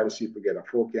going to try to see if we get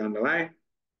Afoke on the line.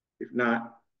 If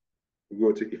not,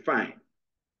 we'll go to Ifine.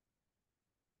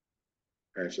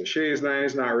 All right, so Shay's line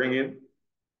is not ringing.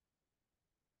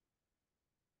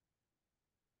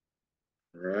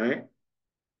 All right.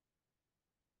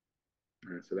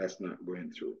 All right, so that's not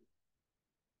going through.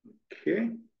 Okay.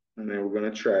 And then we're going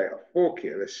to try Afoke.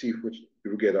 Let's see if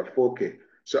we get Afoke.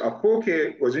 So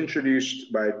Afoke was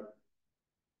introduced by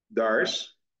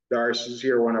Darius. Darius is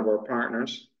here, one of our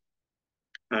partners.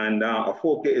 And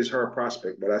Afoke is her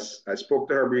prospect. But I spoke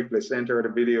to her briefly, sent her the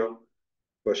video,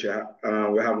 but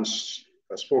we haven't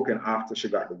spoken after she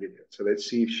got the video. So let's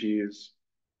see if she is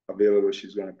available.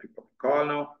 She's going to pick up the call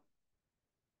now.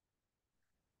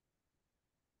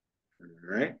 All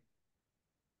right.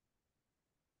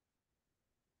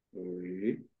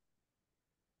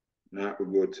 Now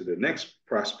we'll go to the next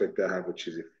prospect I have, which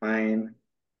is Ifine.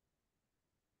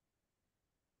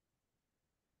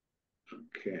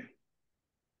 Okay.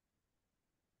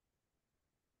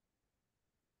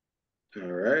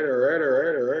 All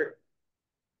right.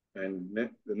 And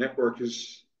the network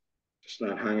is just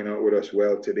not hanging out with us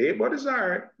well today, but it's all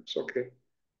right. It's okay.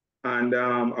 And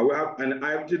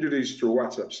I have to do this through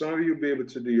WhatsApp. Some of you will be able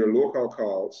to do your local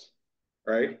calls,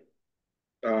 right?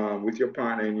 With your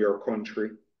partner in your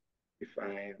country.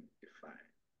 Fine.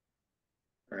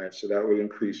 All right, so that will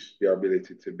increase your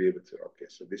ability to be able to, okay,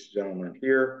 so this gentleman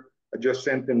here, I just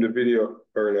sent him the video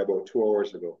earlier, about 2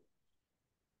 hours ago.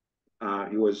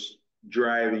 He was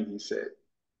driving, he said.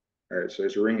 All right, so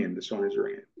it's ringing, this one is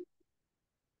ringing. All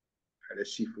right,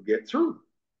 let's see if we get through.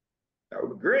 That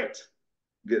would be great.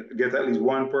 Get at least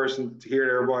one person to hear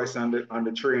their voice on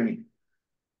the training.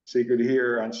 So you could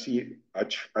hear and see,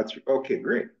 okay,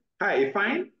 great. Hi, you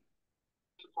fine?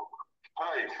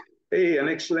 Hi. Hey, an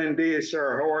excellent day,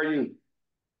 sir. How are you?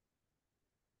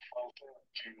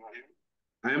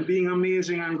 I am being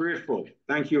amazing and grateful.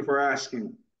 Thank you for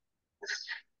asking.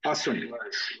 Awesome.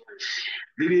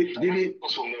 Did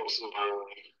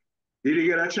you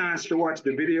get a chance to watch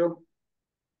the video?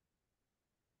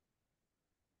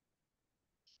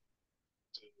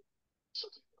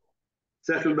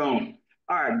 Settle down.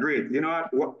 All right, great. You know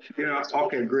what?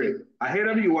 Okay, great. Ahead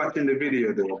of you watching the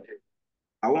video, though,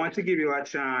 I want to give you a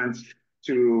chance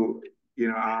to,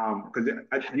 because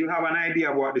you have an idea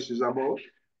of what this is about.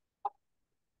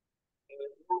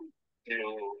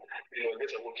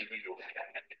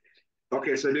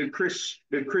 Okay, so did Chris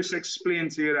explain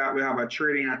to you that we have a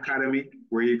trading academy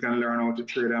where you can learn how to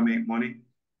trade and make money?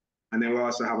 And then we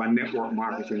also have a network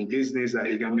marketing business that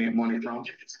you can make money from.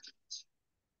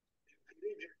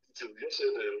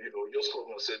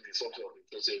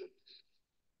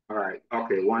 All right,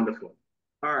 okay, wonderful.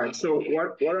 All right, so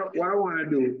what I want to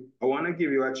do, I want to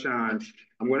give you a chance.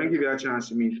 I'm going to give you a chance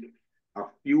to meet a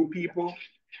few people,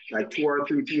 like 2 or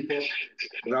 3 people.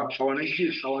 But I want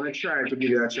to try to give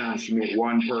you a chance to meet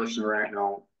one person right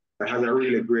now that has a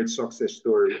really great success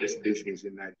story with this business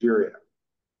in Nigeria.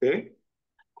 Okay?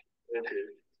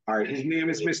 All right, his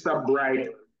name is Mr.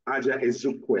 Bright Aja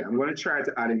Ezukwe. I'm going to try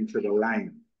to add him to the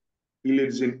line. He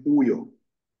lives in Uyo.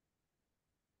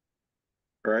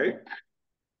 All right?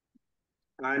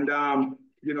 And,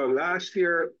 last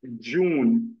year,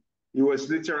 June, he was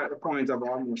literally at the point of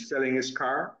almost selling his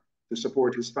car to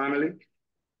support his family.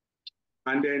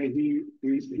 And then he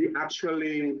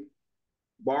actually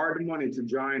borrowed money to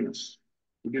join us.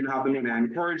 He didn't have the money. I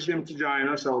encouraged him to join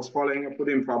us. I was following up with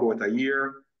him for about a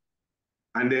year.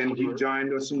 And then he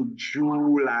joined us in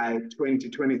July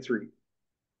 2023.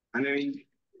 And then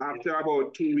after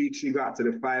about 2 weeks, he got to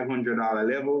the $500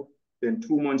 level. Then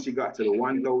 2 months, he got to the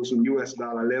 $1,000 US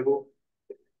level.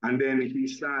 And then he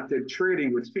started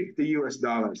trading with $50 US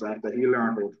after he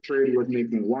learned how to trade. He was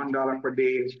making $1 per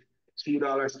day,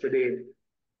 $2 per day.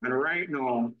 And right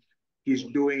now, he's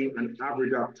doing an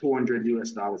average of $200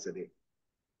 US a day.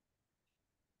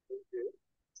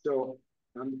 So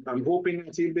I'm hoping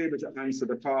that he'll be able to answer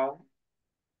the call.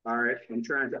 All right, I'm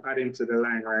trying to add him to the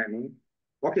line right now.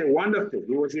 Okay, wonderful.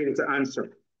 He was able to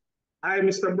answer. Hi,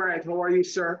 Mr. Bright. How are you,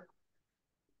 sir?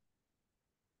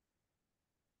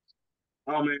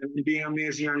 Oh, man, I'm being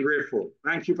amazing and grateful.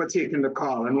 Thank you for taking the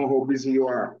call. I know how busy you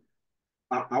are.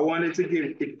 I wanted to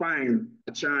give Ifeanyi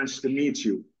a chance to meet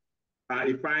you.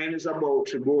 Ifeanyi is about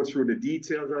to go through the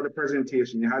details of the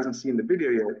presentation. He hasn't seen the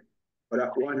video yet, but I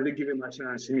wanted to give him a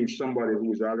chance to meet somebody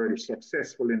who's already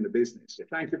successful in the business. So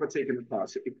thank you for taking the call.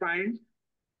 So Ifeanyi,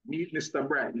 meet Mr.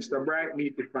 Bright. Mr. Bright,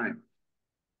 meet Ifeanyi.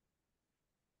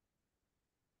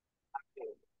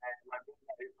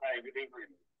 Hi, good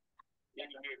evening.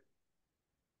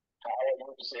 How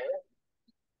are you, sir?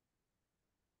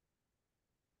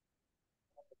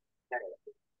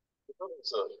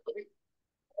 So, going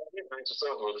to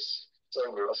serve us.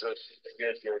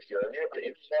 Yes. You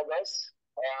have us?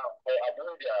 I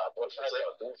know they are, but I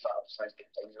are doing fast. I'm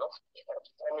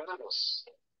in Lagos.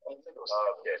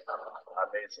 Okay,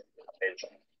 amazing. Okay,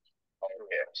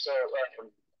 so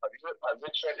have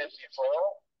you traded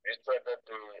before? You traded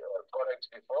the product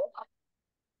before?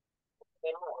 I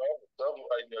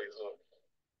know it's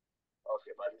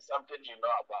okay, but it's something you know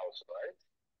about, right?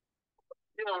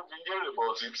 We hear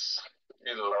about it,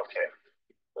 okay.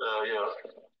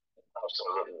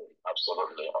 Absolutely.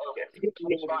 Okay. I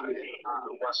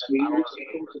was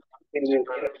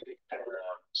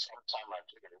some time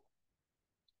ago.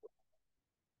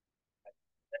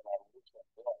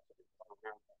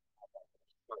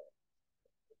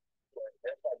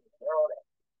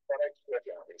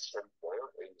 It's simple.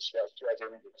 It's just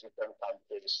trading the different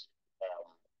countries'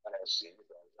 currencies,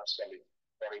 actually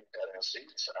foreign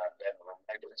currencies, and then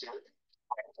negative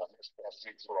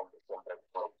profit from the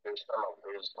fluctuation of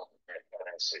those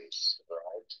currencies,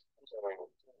 right? So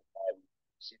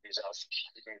it is a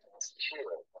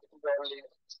skill, particularly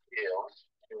skill.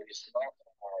 It is not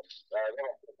there are a lot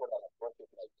of people that are working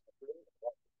like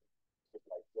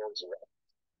those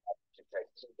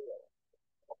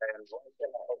and one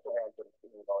thing I also want to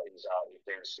know is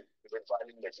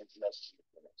defining the business,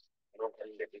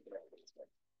 locally the business.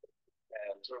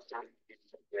 And so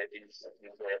there is in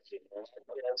the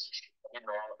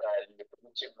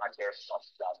future market of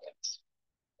garments.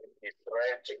 It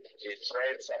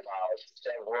trades about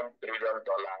 $7 trillion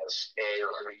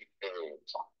every day.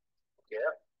 Okay?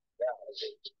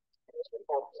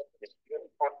 The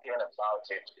important thing about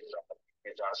it is that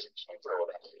when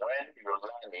you run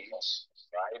it,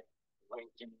 right, with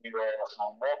your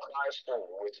mobile phone,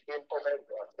 with internet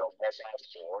on your mobile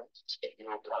phone,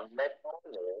 you can make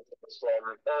money from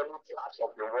any part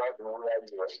of the world where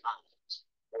you are.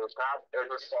 Without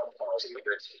any form of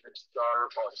restriction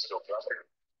or geographic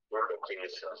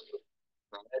location.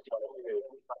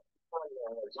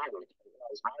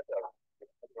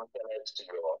 Internet to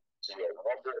your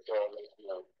mobile phone,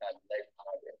 you can make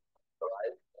money,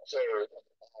 right? So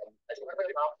I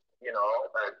started off,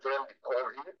 during the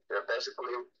COVID,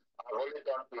 basically I've only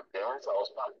done 2 things. I was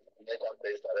part of the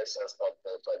database direction stuff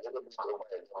for a little bit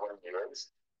over 1 years.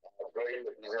 Growing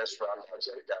the business from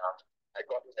Nigeria, I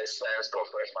got a sense to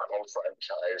operate my own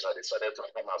franchise. I decided to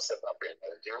come and set up in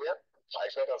Nigeria. I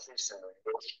got a office in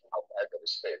outside of the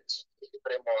States. 3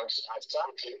 months after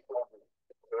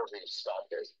COVID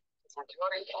started. So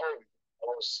during COVID, I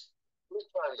was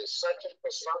literally searching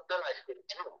for something I could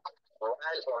do while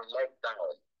on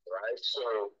lockdown, right?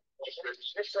 So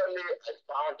literally, I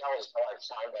found out how I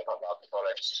found out about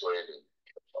forex trading.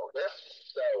 Okay,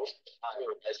 so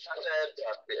I started.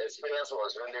 The experience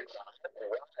was really bad.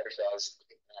 Why? Because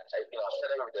I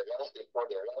started with the wrong people,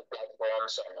 the wrong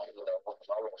platforms, and all of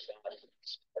that.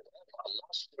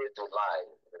 Last July,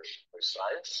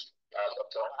 precise.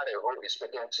 Dr. Hare, who is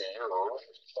speaking to you,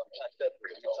 contacted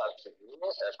me to you,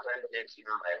 a friend gave you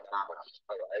my number,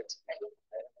 all right? A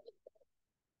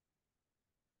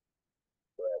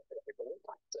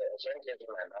friend gave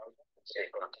you my number, he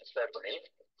contacted me.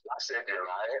 Last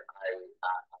July,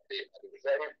 at the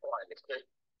very point,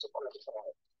 to qualify,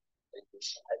 I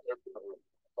decided to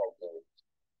talk to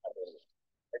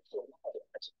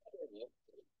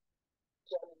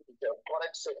the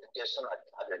Forex Education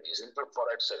Academy is into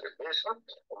Forex Education.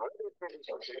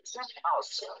 This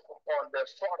house on the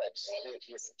Forex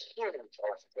is key of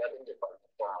getting the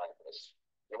markets.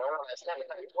 When I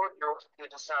started, I told you it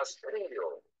is a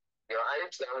skill.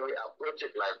 Right? And we approach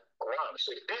it like one.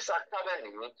 So this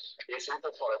academy is into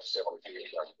Forex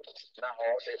Education. Now,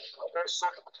 the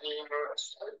person and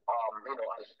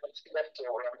particular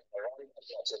program around a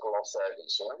particular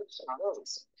service. So it's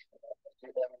amazing. You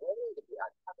can go to the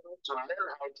academy to learn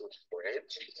how to trade.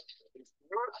 If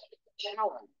you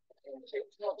in the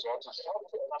future to start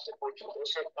to ask people to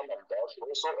also come on board, to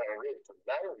also enroll to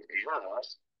learn with you,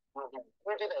 you'll be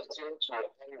building a team to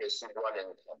earn residual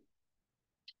income.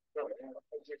 So,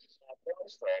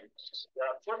 there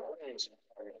are 2 ways you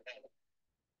can earn.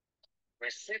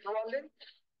 Residually,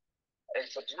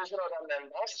 introducing other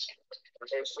members, and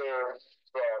also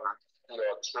from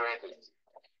your trading.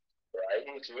 Right?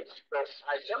 So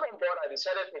I came on board, I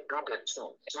decided to do the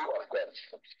two of them.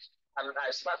 And I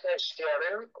started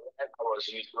sharing, and I was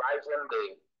utilizing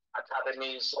the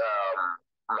academy's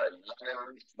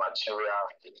learning material,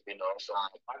 from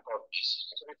part of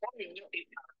this. So before we knew it,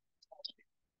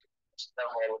 the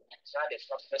company started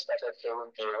paying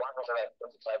me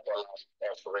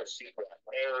 $125 for receipt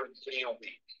every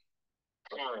week.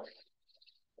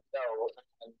 So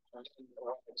I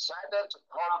decided to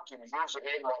come to use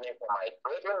any money for my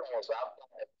trading was after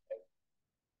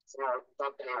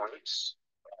 2-3 weeks,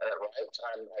 right?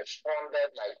 And I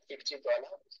funded like $50,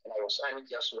 and I was earning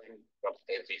just $1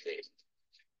 every day.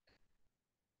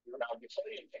 Now, before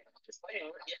you get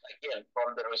again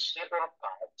from the receiving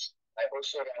part, I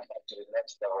also went back to the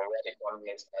next level where the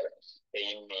company started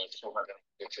paying me $250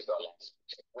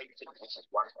 weekly, which is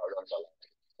 $1,000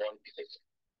 one day.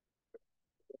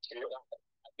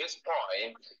 At this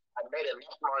point, I made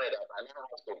enough money that I now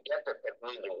have to get the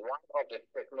technology, one of the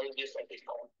technologies of the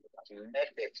company that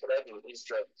make the trading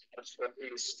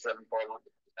extremely simple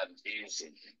and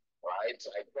easy. Right?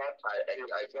 I got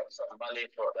some money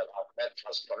for that. I've made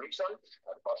transformation.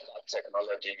 I got that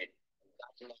technology.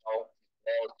 That now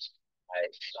I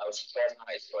transform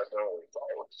my further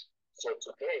results. So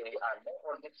today, I'm not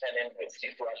only earning a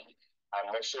different, I'm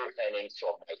also earning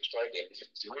from my trading,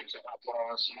 which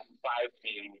happens 5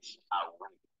 days a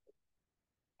week.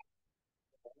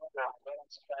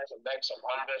 trying to make some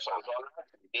hundreds of dollars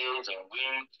in days, in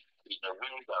weeks, in a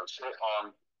week, and so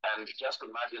on. And just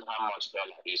imagine how much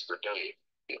dollar is today.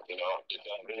 The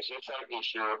organization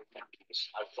issue is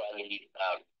actually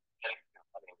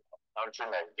country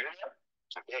Nigeria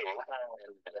today,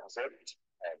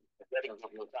 and getting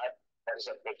dignified. There's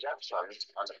a projection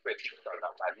on the prediction that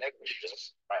by next year,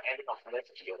 by end of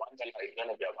next year, $1 is going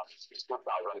to be about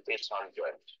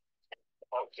 62,800.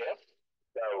 Okay,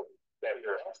 so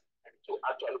to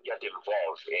actually get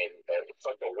involved in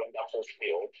such a wonderful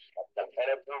field that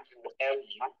helping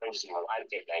MUSUI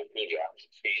in Nigeria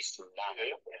is now,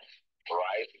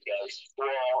 right? Because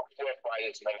poor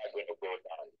price is never going to go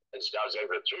down. It's just the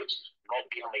truth. Not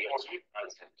being negative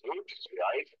as the truth,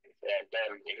 right? And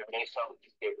then information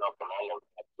is given up from all of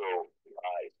that. So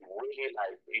it's really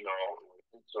like,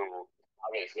 to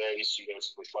have a very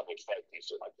serious push-on effect is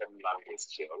to attend language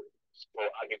skill. So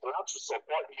I'd be glad to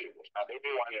support you and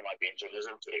everyone you might be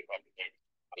introducing to the company.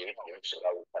 So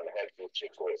that we can help you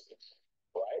check questions,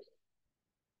 right?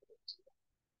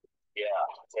 Yeah,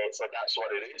 so that's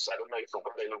what it is. I don't know if you've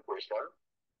got any question.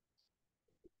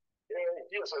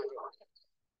 Yes, I do.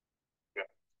 Yeah.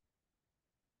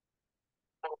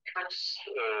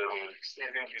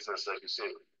 Saving business, like you say.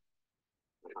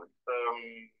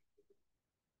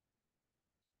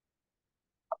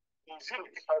 Is it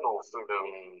kind of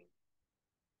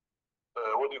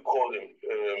what do you call them?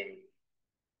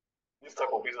 This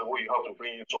type of business where you have to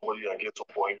bring in somebody and get to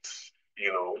points,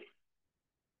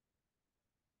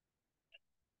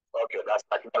 Okay, that's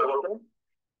like networking.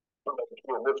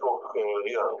 Network,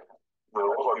 yeah.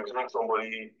 If you bring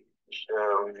somebody,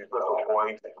 you get a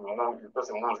point, the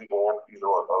person moves it off,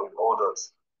 all that.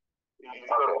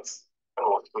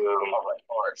 All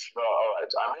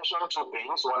right. I mentioned two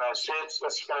things. When I said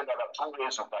specifically that there are two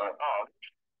ways you can earn.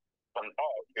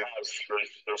 You have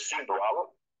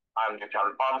residual, and you can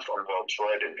earn from your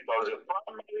trading, because the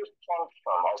primary function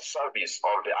or service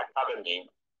of the academy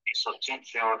is to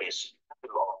teach you this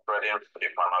skill of trading for the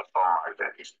financial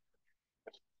market.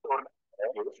 So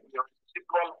the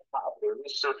residual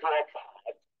part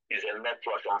is a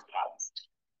networking part,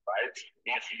 right?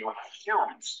 If you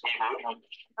choose to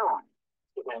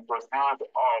introduce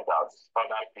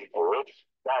other people,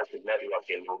 that's the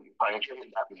networking. You can give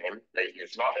that name.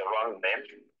 It's not a wrong name.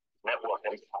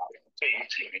 Networking part. If you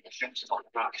choose to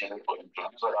introduce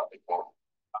other people,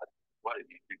 what is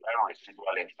the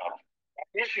residual income?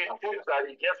 If you think that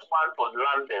you just want to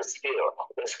learn the skill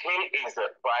is the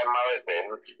primary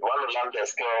thing. You want to learn the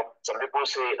skill. Some people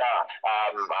say,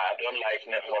 I don't like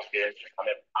networking.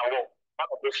 One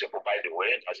of those people, by the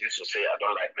way, as used to say, I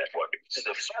don't like networking. This is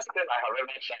the first thing I have ever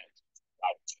done.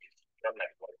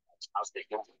 Networking. As they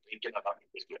go thinking about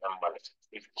this number, it's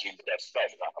the first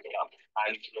that I am.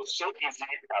 And it was so easy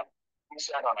and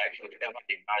easier than I could ever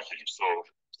imagine. So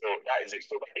that is it.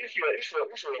 So if you're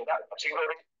in that particular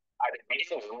at the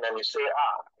beginning, and you say,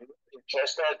 I'm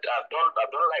interested, I don't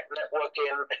like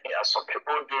networking, as some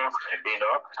people do,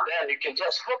 then you can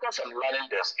just focus on learning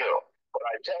the skill. But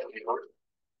I tell you,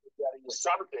 there is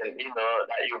something,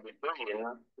 that you'll be doing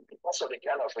because of the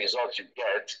kind of results you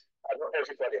get. I know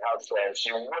everybody has friends.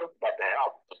 You want that they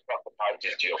help to talk about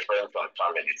this to your friends and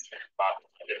families. But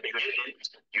at the beginning,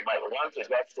 you might want to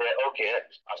just say, okay,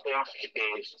 I think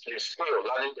the skill,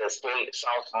 learning the skill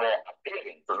sounds more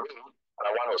appealing to me, and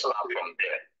I want to start from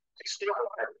there. It's still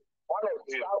one of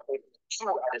the two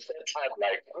at the same time,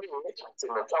 like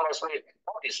simultaneously,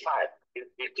 all is fine. The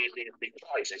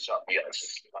choice is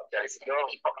obvious. But there is no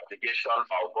obligation of,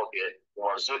 okay, you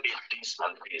must do this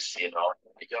and this, you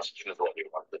just choose what you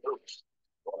want to do.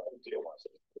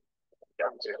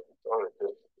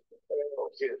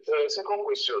 Okay, second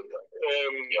question.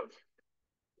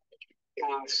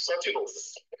 In starting off,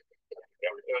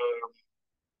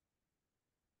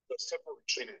 the separate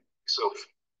training itself,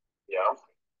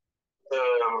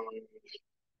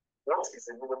 what is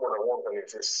the minimum amount that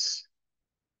exists?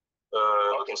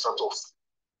 Okay, sort of.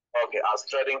 Okay, as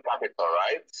trading capital,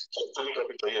 right? Trading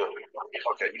capital, yeah.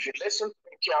 Okay, if you listen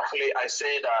carefully, I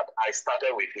say that I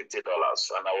started with $50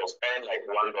 and I was earning like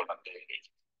 $1 daily.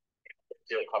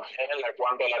 I'm earning like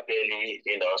 $1 daily,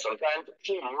 sometimes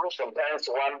sometimes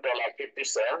 $1.50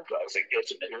 as it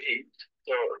gets to the week.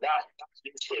 So that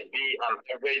should be an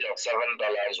average of $7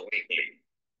 weekly.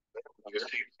 $50.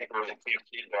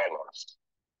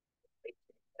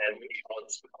 And it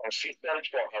was consistent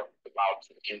for about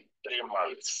 3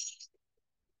 months.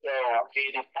 So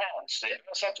it depends. The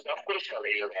answer to that question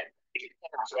is that it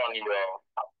depends on your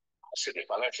capacity,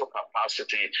 financial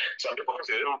capacity. Some people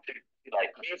say,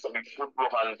 like me, some people go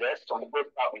 100, some people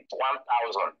start with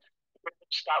 1,000. People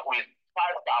start with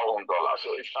 $5,000. So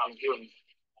if I'm doing,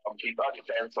 it all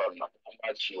depends on how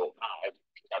much you have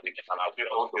that you can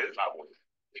avail to that way.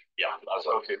 Yeah, that's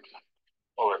okay.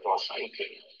 All right, awesome.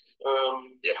 Okay.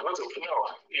 Yeah, what's up?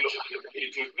 No,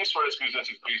 this first business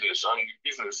is business, and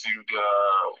business you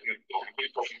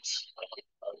make profits.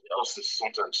 Also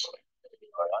sometimes,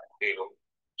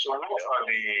 So what are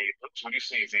the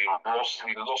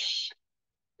loss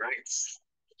rates?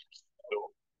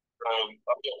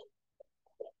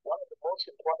 One of the most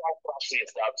important classes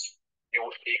that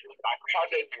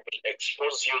academy will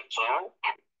expose you to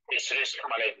is risk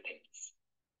management.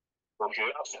 Okay,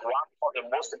 that's one of the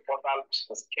most important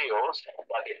skills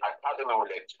that the academy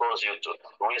will expose you to,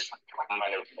 risk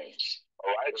management. All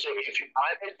right, so if you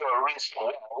manage your risk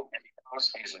well, it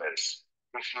becomes business.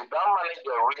 If you don't manage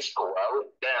your risk well,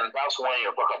 then that's when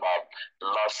you talk about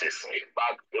losses.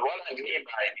 But what I mean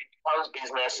by it becomes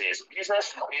business is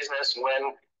business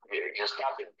when you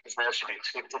start a business with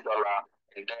 $50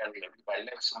 and then by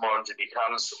next month it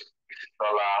becomes $50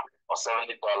 or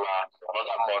 $70,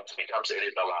 another month it becomes $80.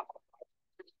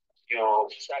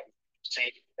 You start see,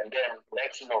 and then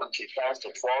next month it turns to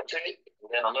 40,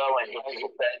 and then another one you to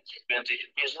 20.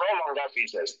 It's no longer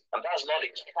business. And that's not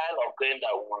the kind of thing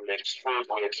that will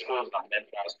expose the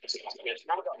mental space. It's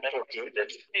not a mental skill that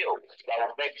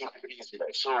will make you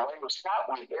business. So when you start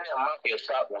with any amount you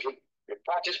start with, you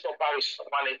practice proper risk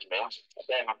management,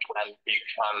 then you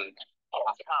can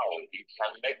compound, you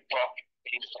can make profit,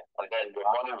 and then the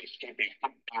money will keep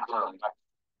building on that.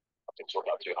 So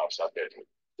that you have started.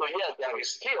 So yes, there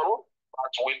is skill,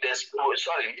 but with the skill,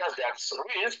 yes, there's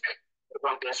risk,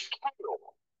 but the skill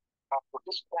of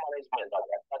risk management that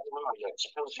the academy will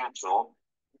expose you to,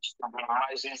 which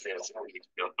minimizes the risk of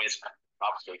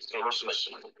the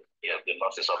the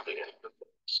losses of the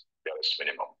there is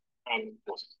minimum.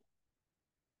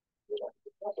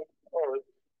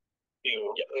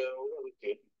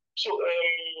 Okay. So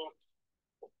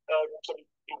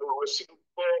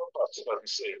reciprocal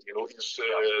participants said, it's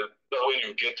that when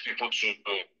you get people to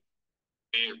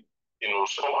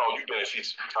somehow you benefit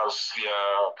as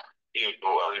their,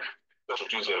 that's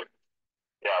what you said.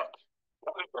 Yeah.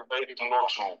 I need not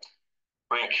to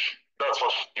bring, that's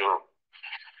what you're.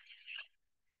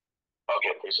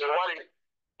 Okay, so what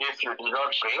if you do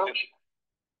not drink,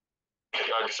 I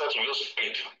decide to just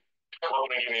eat. I'm not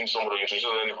bringing in somebody, introduce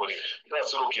anybody.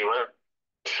 That's okay, right?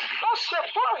 That's your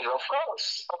fine, of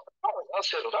course. That's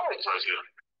your fine.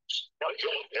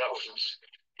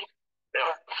 Yeah.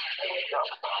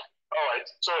 All right.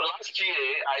 So last year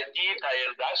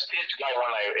that stage guy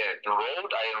when I enrolled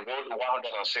 $168.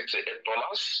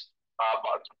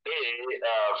 But today,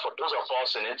 for those of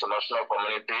us in international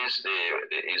communities,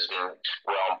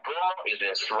 we're on promo. It's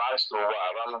been slashed to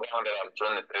around $123,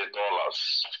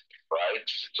 right?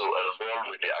 To enroll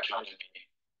with the academy.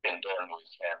 And then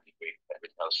we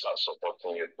can start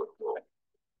supporting you to grow.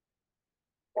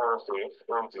 Okay.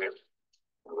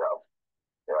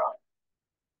 Yeah.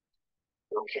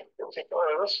 Okay. All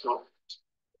right, that's cool.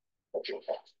 Okay.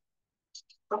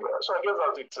 So I guess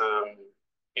that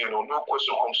it, no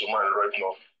question comes to mind right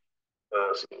now.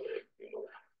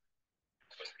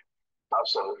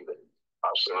 Absolutely.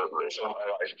 So absolutely.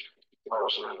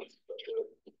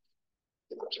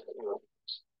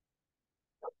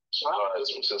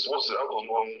 What's the other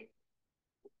one?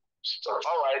 All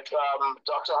right,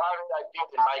 Dr. Harry, I give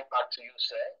the mic back to you,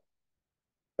 sir.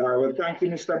 All right, well, thank you,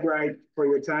 Mr. Bright, for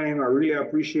your time. I really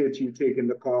appreciate you taking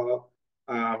the call.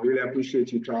 Really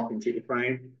appreciate you talking to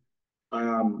Ifeanyi.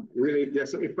 Really,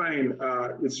 yes, Ifeanyi,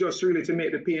 it's just really to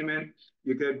make the payment.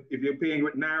 You could, if you're paying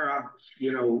with Naira,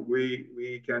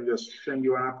 we can just send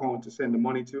you an account to send the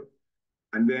money to.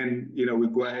 And then, we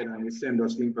go ahead and we send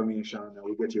us the information and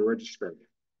we get you registered.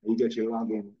 We get you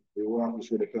login. We walk you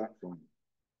through the platform.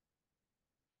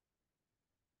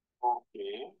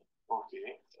 Okay,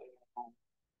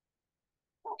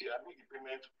 I make the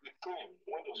payment with training.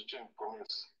 When does the training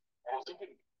commence? I was thinking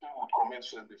it would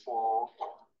commence before,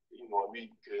 I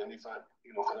make any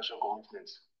financial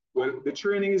commitments. Well, the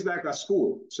training is like a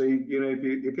school. So,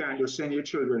 you can't just send your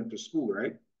children to school,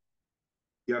 right?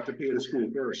 You have to pay the school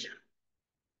first.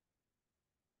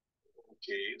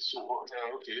 Okay,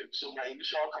 so my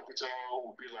initial capital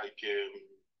would be like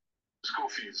school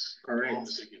fees.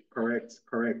 Correct.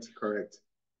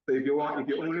 So if you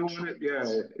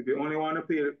only want to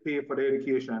pay for the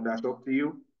education, that's up to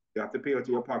you. You have to pay out of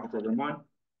your pocket every month.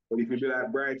 But if you do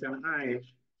that Bright and I,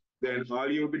 then all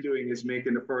you'll be doing is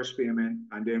making the first payment,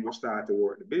 and then we'll start to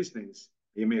work the business.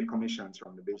 You make commissions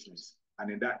from the business, and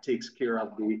then that takes care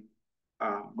of the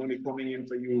money coming in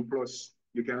for you. Plus,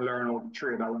 you can learn how to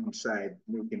trade alongside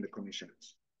making the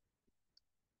commissions.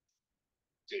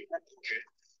 Okay.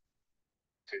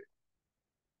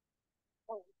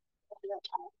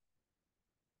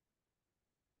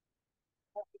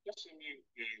 Just send me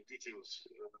details.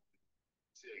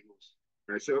 See how it goes.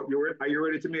 All right, so are you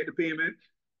ready to make the payment?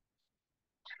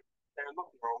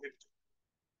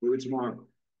 Do it tomorrow.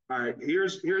 All right,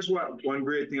 here's what one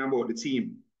great thing about the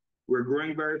team. We're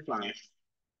growing very fast,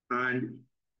 and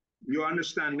you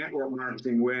understand network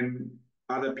marketing. When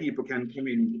other people can come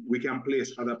in, we can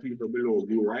place other people below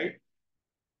you, right?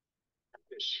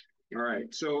 All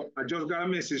right, so I just got a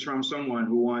message from someone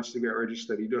who wants to get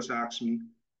registered. He just asked me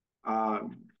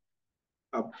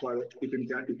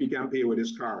if he can pay with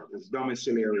his card, his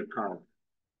domiciliary card.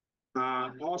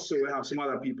 Also, we have some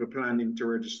other people planning to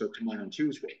register tomorrow and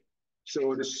Tuesday.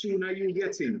 So the sooner you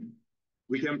get in,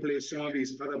 we can place some of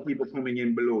these other people coming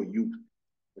in below you.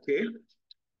 Okay?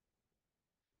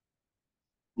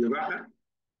 You got that?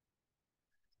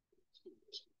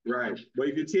 Right. But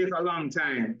if you take a long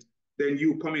time, then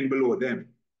you come in below them.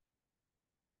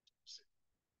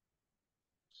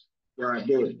 Right,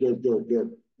 good.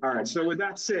 All right, so with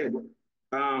that said,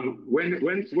 when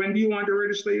do you want to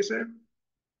register, you said?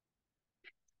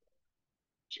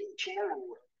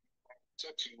 Tomorrow,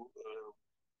 talk to you,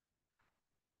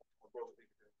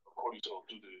 I'll call you to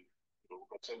do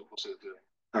the technical set there.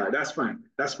 All right, that's fine.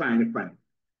 That's fine.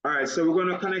 All right, so we're going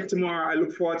to connect tomorrow. I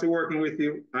look forward to working with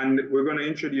you, and we're going to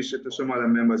introduce you to some other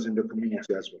members in the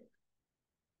community as well.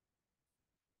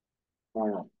 All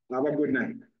right, have a good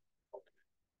night.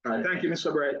 All right, thank you,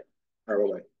 Mr. Bright. All right,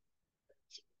 bye-bye.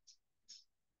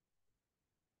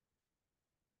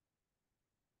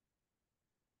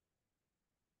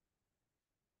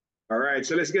 All right,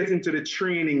 so let's get into the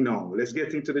training now. Let's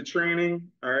get into the training.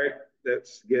 All right,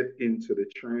 let's get into the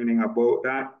training about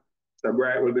that. Mr.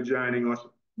 Bright will be joining us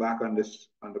back on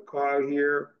the call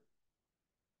here.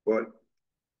 But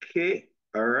okay,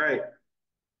 all right.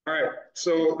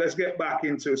 So let's get back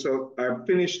into, so I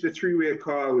finished the three-way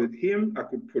call with him. I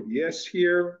could put yes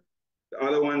here. The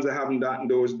other ones I haven't gotten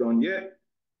those done yet,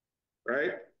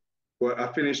 right? But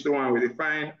I finished the one with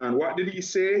Define. And what did he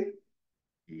say?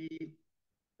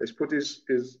 Let's put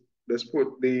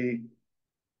the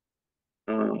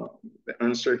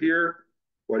answer here.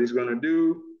 What he's gonna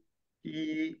do,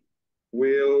 he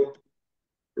will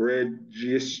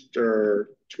register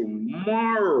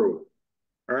tomorrow.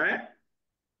 All right?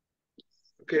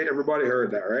 Okay, everybody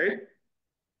heard that, right?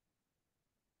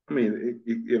 I mean,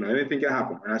 anything can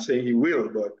happen. I'm not saying he will,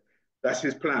 but that's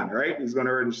his plan, right? He's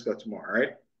gonna register tomorrow,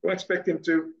 right? Don't expect him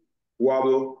to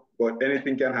wobble, but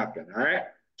anything can happen, all right?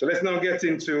 So let's now get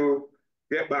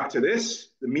back to this,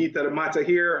 the meat of the matter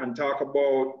here, and talk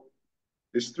about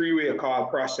this three-way call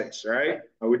process, right?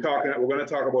 And we're going to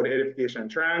talk about the edification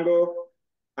triangle,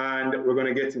 and we're going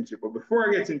to get into it. But before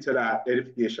I get into that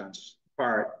edification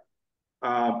part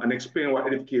and explain what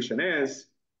edification is,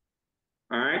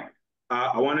 all right,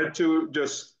 I wanted to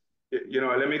just,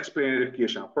 let me explain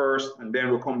edification first, and then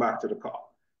we'll come back to the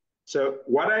call. So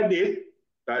what I did,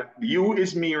 that you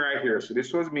is me right here. So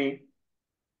this was me.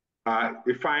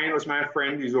 Define was my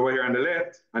friend. He's over here on the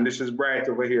left, and this is Bright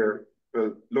over here,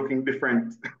 looking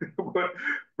different. But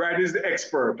Bright is the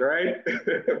expert, right?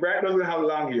 Bright doesn't have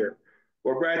long hair,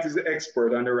 but Bright is the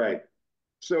expert on the right.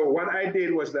 So what I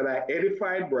did was that I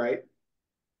edified Bright,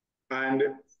 and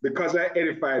because I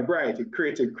edified Bright, it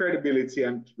created credibility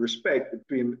and respect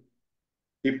between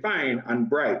Define and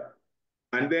Bright.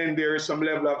 And then there is some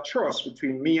level of trust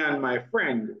between me and my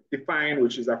friend, Define,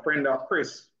 which is a friend of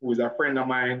Chris, who is a friend of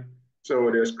mine. So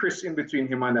there's Chris in between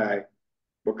him and I,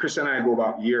 but Chris and I go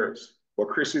back years. But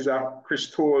Chris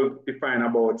told Define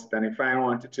about it, and Define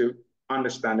wanted to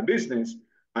understand the business.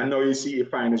 And now you see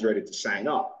Define is ready to sign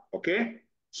up, okay?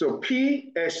 So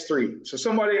PS3. So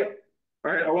somebody,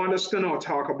 all right, I want us to now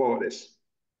talk about this,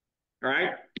 all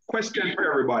right? Question for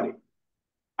everybody.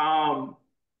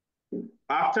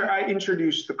 After I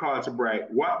introduced the call to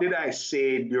Bright, what did I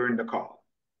say during the call?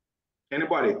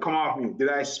 Anybody, come off mute. Did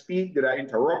I speak? Did I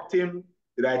interrupt him?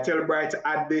 Did I tell Bright to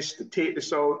add this, to take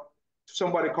this out?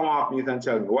 Somebody come off mute and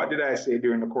tell me, what did I say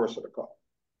during the course of the call?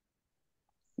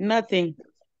 Nothing.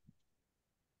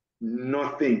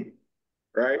 Nothing,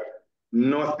 right?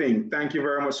 Nothing. Thank you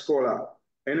very much, Scholar.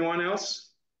 Anyone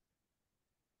else?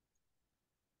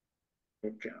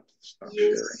 Okay, stop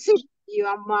you sharing. sip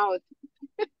your mouth.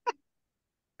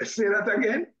 Say that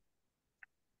again.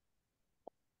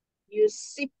 You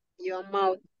sip your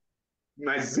mouth.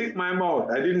 I zip my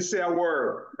mouth. I didn't say a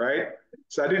word, right?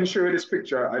 So I didn't show you this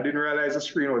picture. I didn't realize the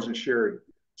screen wasn't sharing.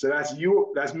 So that's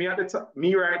you. That's me at the top.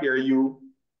 Me right there. You.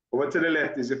 Over to the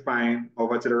left is Define.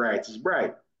 Over to the right is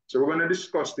Bright. So we're going to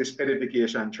discuss this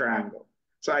edification triangle.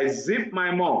 So I zip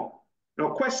my mouth. Now,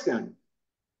 question.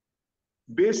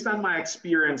 Based on my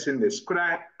experience in this, could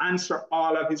I answer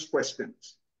all of his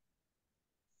questions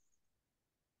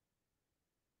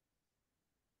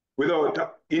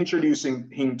without introducing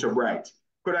him to Bright?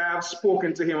 Could I have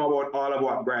spoken to him about all of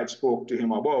what Bright spoke to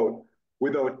him about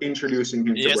without introducing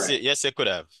him to Bright? Yes, you could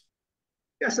have.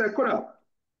 Yes, I could have,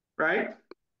 right?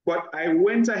 But I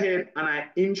went ahead and I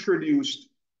introduced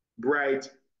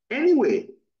Bright anyway,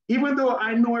 even though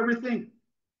I know everything.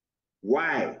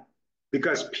 Why?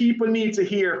 Because people need to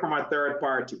hear from a third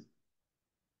party.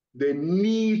 They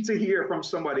need to hear from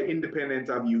somebody independent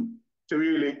of you to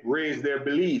really raise their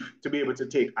belief to be able to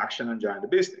take action and join the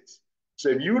business. So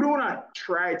if you do not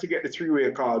try to get the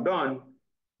three-way call done,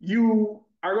 you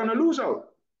are going to lose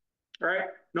out, right?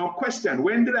 Now, question,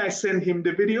 when did I send him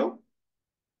the video?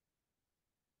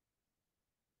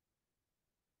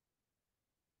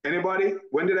 Anybody?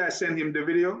 When did I send him the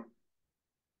video?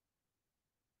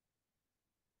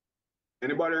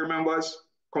 Anybody remembers?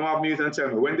 Come off mute and tell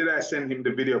me. When did I send him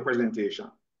the video presentation?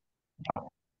 I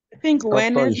think After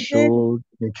he Wednesday. showed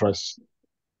interest.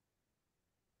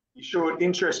 He showed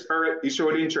interest. All right. He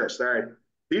showed interest. All right.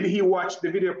 Did he watch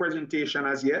the video presentation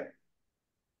as yet?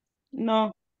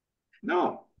 No.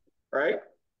 No. Right.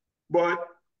 But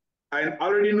I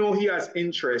already know he has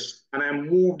interest, and I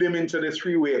moved him into the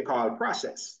three-way call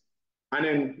process. And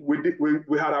then we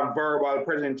had a verbal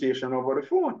presentation over the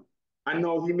phone. And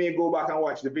now he may go back and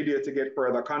watch the video to get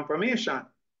further confirmation.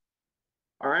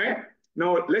 All right.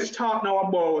 Now let's talk now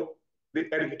about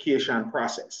the edification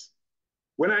process.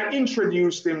 When I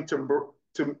introduced him to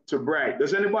Bright,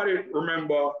 does anybody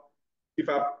remember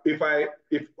how did I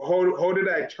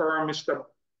term Mr.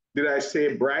 Did I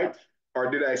say Bright or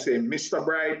did I say Mr.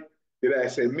 Bright? Did I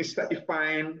say Mr.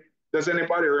 Ifine? Does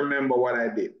anybody remember what I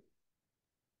did?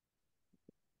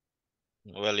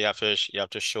 Well, you have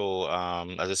to show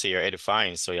as I say, you're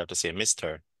edifying, so you have to say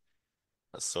Mr.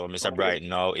 So Mr. Okay. Bright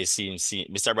now is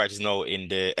Mr. Bright is now in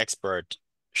the expert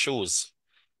shoes.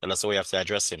 And that's the way you have to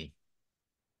address him.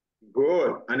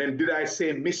 Good. And then did I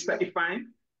say Mr.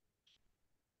 Ifine?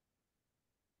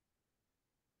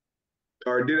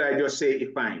 Or did I just say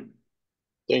Ifine?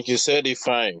 I think you said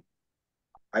Ifine.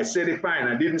 I said Ifine.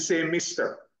 I didn't say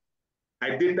Mr.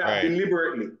 I did that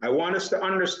deliberately. I want us to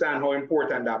understand how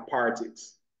important that part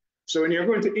is. So when you're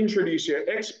going to introduce your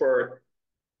expert,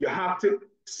 you have to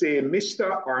say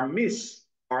Mr. or Miss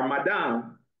or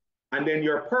Madame, and then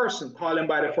your person, call him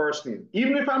by the first name.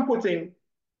 Even if I'm putting,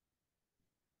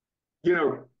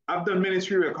 I've done many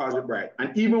three-way calls with Bright,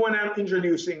 and even when I'm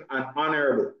introducing an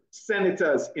honorable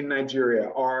senators in Nigeria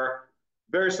or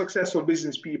very successful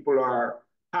business people or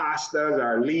pastors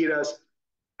or leaders,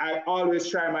 I always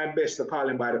try my best to call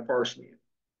him by the first name,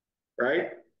 right?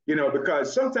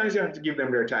 Because sometimes you have to give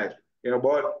them their title,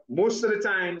 but most of the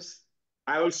times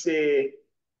I will say,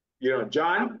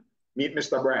 John, meet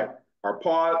Mr. Bright, or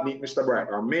Paul, meet Mr. Bright,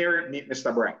 or Mary, meet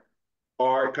Mr. Bright,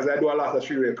 or because I do a lot of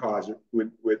three-way calls with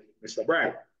Mr.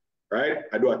 Bright, right?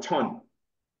 I do a ton.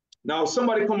 Now,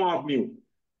 somebody come off mute.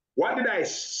 What did I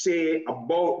say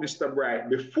about Mr. Bright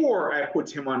before I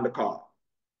put him on the call?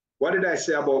 What did I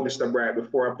say about Mr. Bright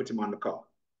before I put him on the call?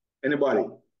 Anybody?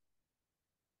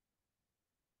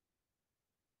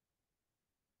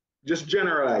 Just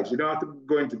generalize. You don't have to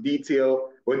go into detail.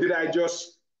 Or did I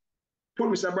just put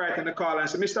Mr. Bright in the call and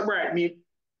say, Mr. Bright, meet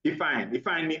Ifine,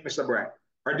 meet Mr. Bright?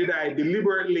 Or did I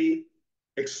deliberately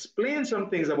explain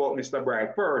some things about Mr.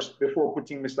 Bright first before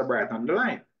putting Mr. Bright on the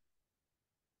line?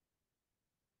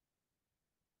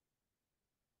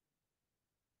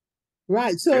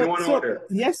 Right. So,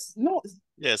 yes, no.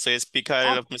 Yeah, so you speak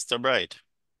highly of Mr. Bright.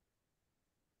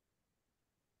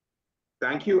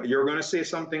 Thank you. You're going to say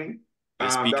something,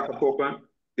 Dr. Copeland?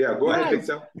 Yeah, go ahead,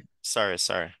 Victor. Sorry.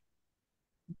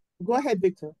 Go ahead,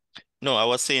 Victor. No, I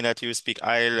was saying that you speak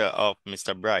highly of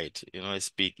Mr. Bright. You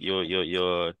speak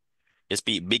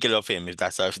big of him, if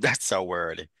that's a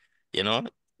word, Yeah,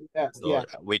 so,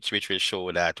 which will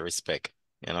show that respect,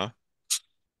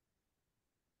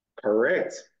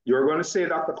 Correct. You're going to say,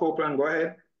 Dr. Copeland, go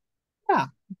ahead. Yeah,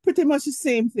 pretty much the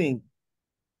same thing.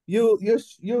 You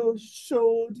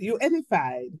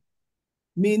edified,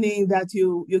 meaning that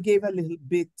you gave a little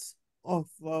bit of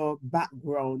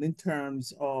background in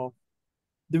terms of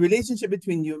the relationship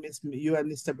between you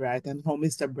and Mr. Bright and how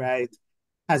Mr. Bright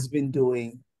has been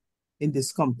doing in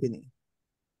this company.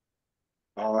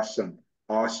 Awesome.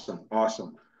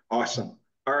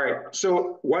 All right.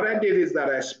 So what I did is that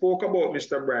I spoke about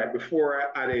Mr. Bright before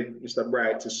I added Mr.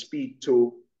 Bright to speak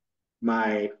to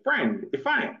my friend,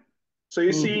 Ifine. So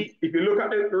you see, if you look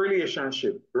at the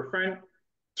relationship,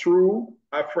 through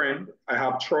a friend, I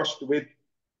have trust with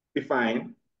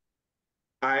defined.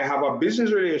 I have a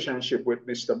business relationship with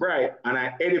Mr. Bright, and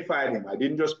I edified him. I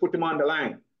didn't just put him on the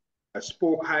line. I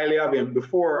spoke highly of him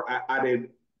before I added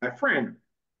my friend.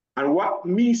 And what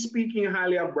me speaking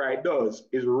highly of Bright does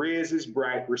is raises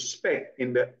Bright respect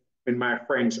in my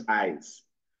friend's eyes.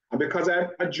 And because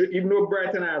even though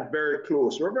Bright and I are very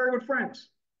close, we're very good friends.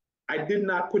 I did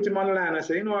not put him on the line and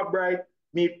say, you know what, Bright,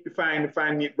 meet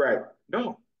Bright.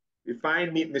 No,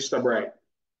 define, meet Mr. Bright.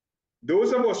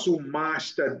 Those of us who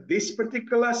master this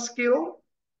particular skill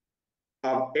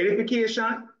of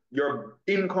edification, your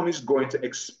income is going to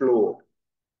explode.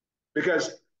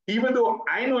 Because even though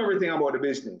I know everything about the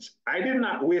business, I did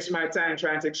not waste my time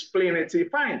trying to explain it to you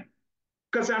fine.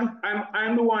 Because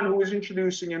I'm the one who is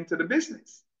introducing him to the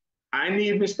business. I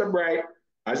need Mr. Bright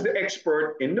as the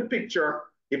expert in the picture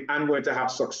if I'm going to have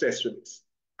success with this.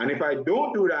 And if I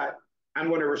don't do that, I'm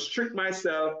going to restrict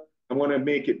myself. I'm going to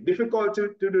make it difficult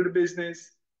to do the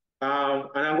business. And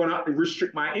I'm going to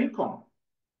restrict my income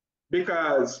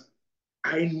because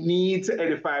I need to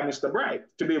edify Mr. Bright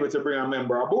to be able to bring a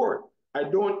member aboard. I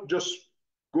don't just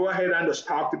go ahead and just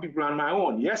talk to people on my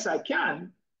own. Yes, I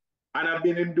can. And I've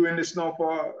been doing this now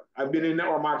I've been in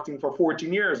network marketing for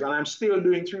 14 years, and I'm still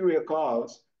doing three-way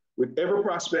calls with every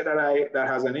prospect that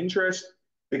has an interest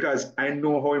because I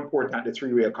know how important the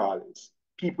three-way call is.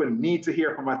 People need to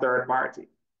hear from a third party.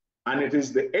 And it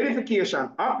is the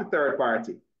edification of the third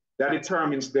party that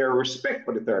determines their respect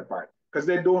for the third party because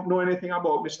they don't know anything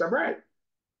about Mr. Bright.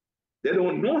 They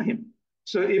don't know him.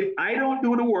 So if I don't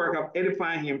do the work of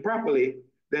edifying him properly,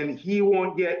 then he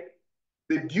won't get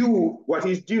the due, what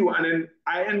is due, and then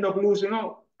I end up losing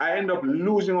out. I end up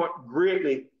losing out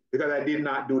greatly because I did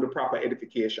not do the proper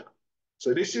edification.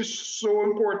 So this is so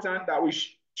important that we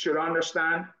should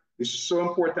understand. This is so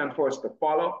important for us to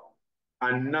follow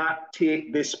and not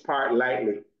take this part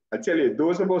lightly. I tell you,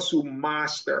 those of us who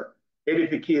master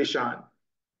edification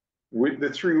with the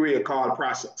three-way call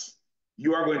process,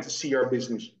 you are going to see your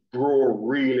business grow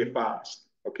really fast,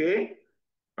 okay?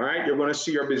 All right, you're going to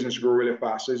see your business grow really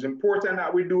fast. So it's important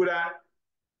that we do that.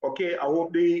 Okay, I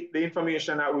hope the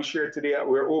information that we shared today,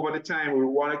 we're over the time. We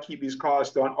want to keep these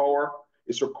calls to an hour.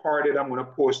 It's recorded. I'm going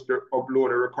to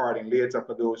upload a recording later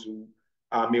for those who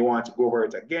may want to go over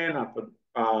it again. And for,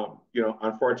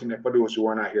 unfortunately for those who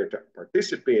are not here to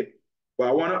participate. But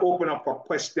I want to open up for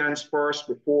questions first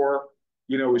before,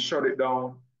 we shut it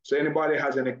down. So anybody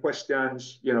has any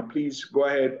questions, please go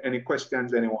ahead. Any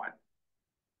questions, anyone?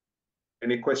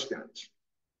 Any questions?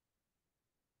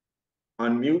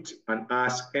 Unmute and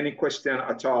ask any question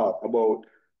at all about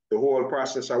the whole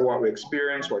process of what we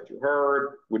experienced, what you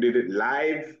heard. We did it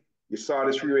live. You saw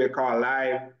this three-way call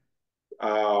live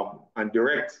and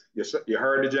direct. You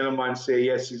heard the gentleman say,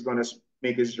 yes, he's going to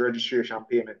make his registration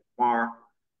payment tomorrow.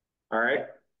 All right.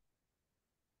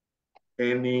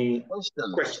 Any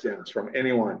questions from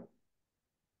anyone?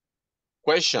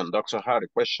 Question, Dr. Harry,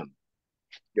 question.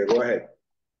 Yeah, go ahead.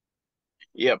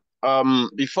 Yep.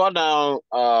 Before now,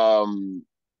 I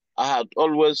had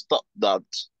always thought that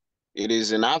it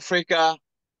is in Africa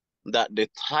that the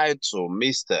title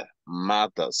Mr.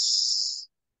 matters.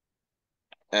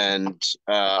 And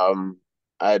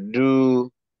I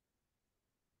do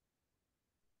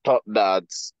thought that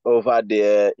over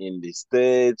there in the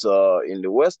States or in the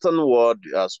Western world,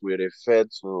 as we refer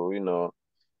to,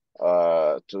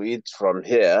 to it from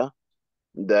here,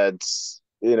 that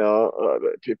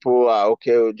people are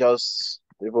okay with just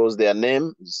people's their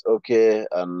name is okay,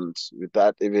 and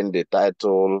without even the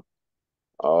title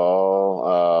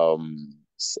or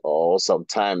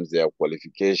sometimes their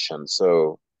qualification.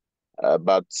 So,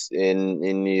 but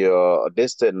in your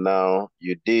destiny now,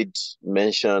 you did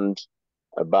mention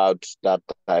about that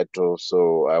title.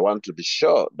 So I want to be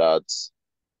sure that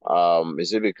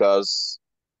is it because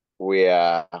we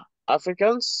are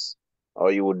Africans,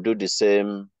 or you would do the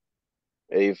same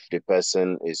if the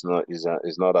person is not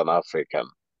an African?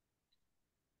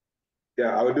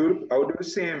 Yeah, I would do the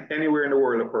same anywhere in the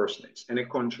world a person is, any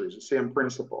country, it's the same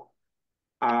principle.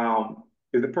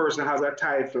 If the person has a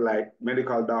title like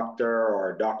medical doctor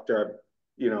or doctor,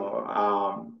 if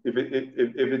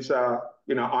it's a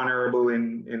honorable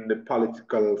in the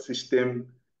political system,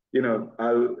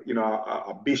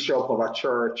 a bishop of a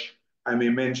church, I may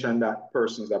mention that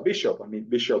person's a bishop. I mean,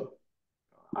 Bishop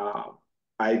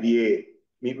IVA,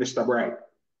 meet Mr. Bright,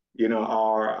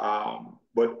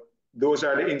 but those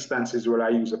are the instances where I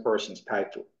use a person's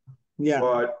title. Yeah.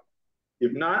 But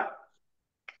if not,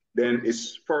 then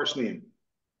it's first name.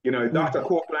 Dr.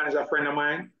 Copeland is a friend of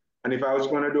mine. And if I was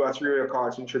going to do a three-way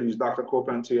call to introduce Dr.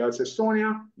 Copeland to you, I would say,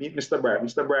 Sonia, meet Mr. Bright.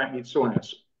 Mr. Bright, meet Sonia.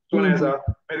 Sonia is a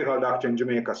medical doctor in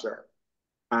Jamaica, sir.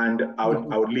 and I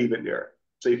would leave it there.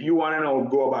 So if you want to know,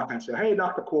 go back and say, hey,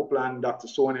 Dr. Copeland, Dr.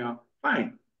 Sonia,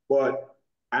 fine. But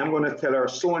I'm going to tell her,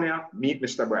 Sonia, meet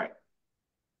Mr. Bright,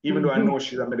 even though I know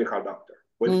she's a medical doctor.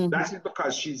 But that's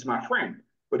because she's my friend.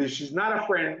 But if she's not a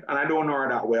friend and I don't know her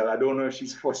that well, I don't know if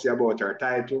she's fussy about her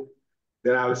title,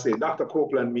 then I would say, Dr.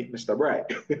 Copeland, meet Mr.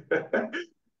 Bright.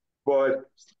 But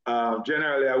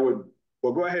generally I wouldn't.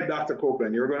 But go ahead, Dr.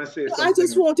 Copeland. You're going to say something. I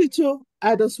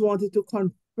just wanted to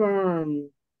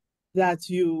confirm that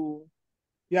you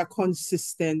are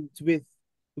consistent with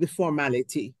the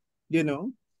formality, you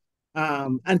know,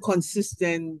 and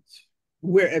consistent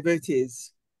wherever it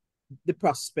is the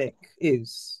prospect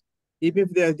is, even if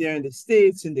they're there in the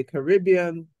States, in the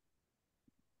Caribbean,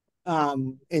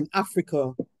 in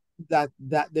Africa, that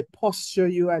the posture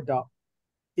you adopt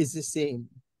is the same.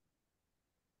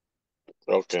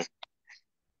 Okay.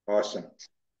 Awesome.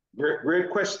 Great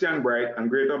question, Bright, and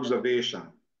great observation.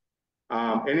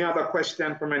 Any other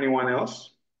question from anyone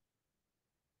else?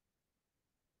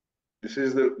 This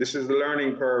is the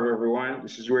learning curve, everyone.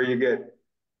 This is where you get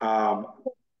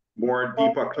more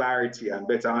deeper clarity and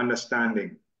better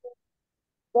understanding.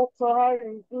 Dr.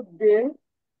 Harry, good day.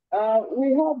 We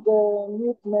have the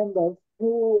new members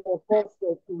who were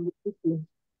posted in the meeting.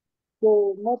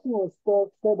 So nothing was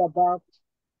said about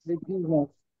the business.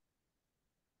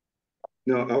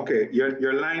 No, okay.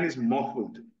 Your line is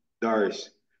muffled,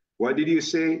 Doris. What did you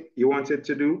say you wanted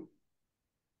to do?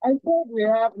 I said we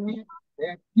have new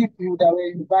people that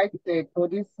were invited for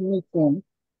this meeting.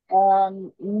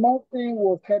 Nothing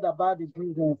was said about the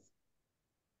business.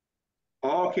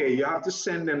 Okay, you have to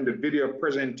send them the video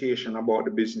presentation about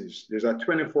the business. There's a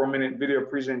 24-minute video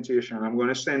presentation. I'm going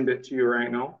to send it to you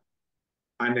right now.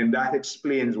 And then that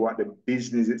explains what the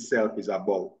business itself is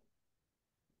about.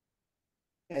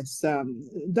 Yes,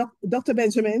 Dr.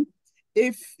 Benjamin,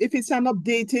 if it's an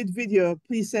updated video,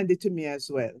 please send it to me as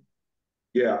well.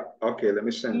 Yeah, okay, let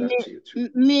me send that to you too.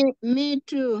 Me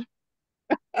too.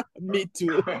 Me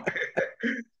too. Okay.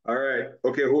 All right.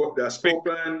 Okay, that's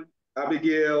Copeland,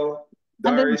 Abigail,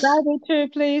 And then Doris. Garby too,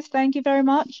 please. Thank you very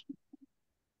much.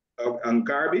 And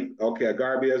Garby? Okay,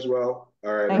 Garby as well.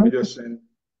 All right, let me just send.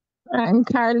 I'm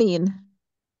Carlene.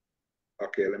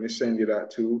 Okay, let me send you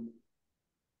that too.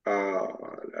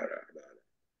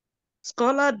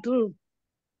 Scholar do.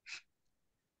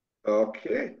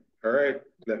 Okay, all right.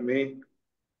 Let me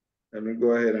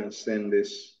go ahead and send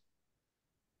this.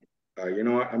 You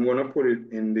know what? I'm gonna put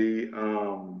it in the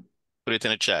Put it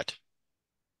in the chat.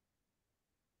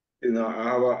 You know,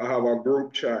 I have a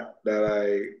group chat that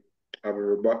I have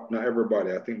not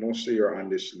everybody. I think most of you are on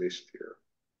this list here.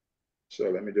 So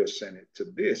let me just send it to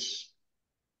this,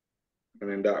 and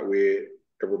then that way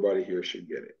everybody here should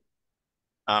get it.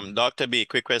 Dr. B,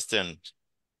 quick question.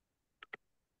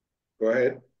 Go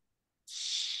ahead.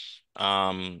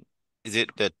 Is it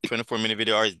the 24-minute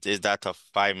video or is that a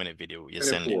 5-minute video you're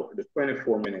sending? The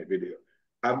 24-minute video.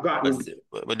 I've gotten.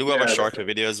 But do we have a shorter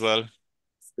video as well?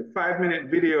 The 5-minute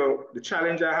video, the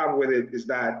challenge I have with it is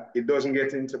that it doesn't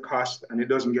get into cost and it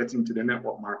doesn't get into the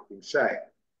network marketing side.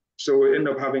 So we end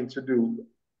up having to do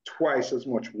twice as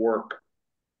much work.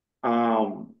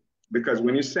 Because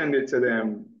when you send it to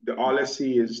them, all they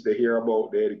see is they hear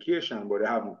about the education, but they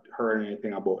haven't heard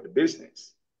anything about the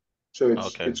business. So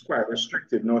it's quite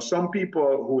restrictive. Now, some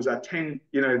people who's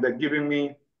they're giving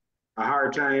me a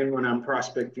hard time when I'm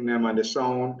prospecting them on the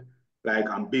sound, like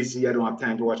I'm busy, I don't have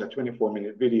time to watch a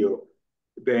 24-minute video,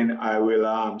 then I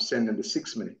will send them the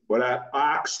 6-minute. But I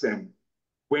ask them,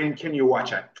 when can you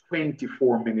watch a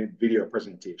 24-minute video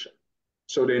presentation?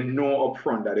 So they know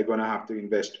upfront that they're gonna have to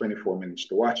invest 24 minutes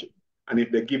to watch it. And if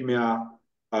they give me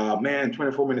man,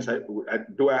 24 minutes,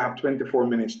 do I have 24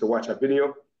 minutes to watch a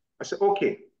video? I say,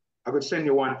 okay, I could send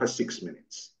you one for 6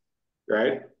 minutes,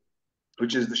 right?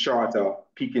 Which is the shorter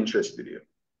peak interest video,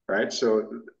 right?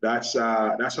 So that's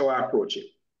how I approach it.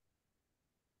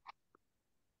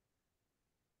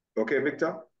 Okay,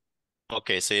 Victor?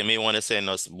 Okay, so you may want to send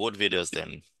us both videos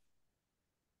then.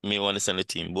 You may want to send the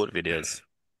team both videos.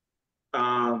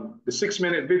 The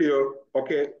 6-minute video,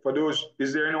 okay, for those,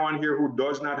 is there anyone here who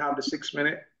does not have the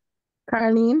 6-minute?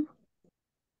 Carlene.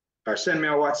 Or send me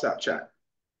a WhatsApp chat.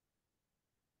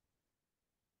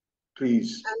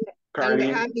 Please.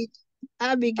 Carlene.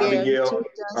 Abigail. All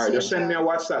right, just send me a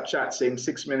WhatsApp chat saying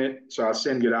 6-minute, so I'll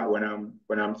send you that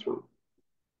when I'm through.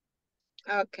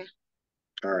 Okay.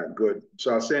 All right, good.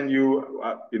 So I'll send you,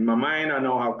 in my mind, I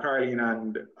know how Carlene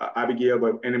and Abigail,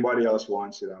 but if anybody else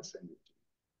wants it, I'll send it.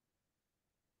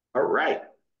 All right,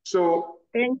 so.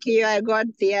 Thank you, I got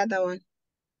the other one,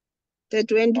 the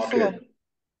 24. Okay.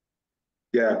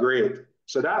 Yeah, great.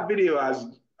 So that video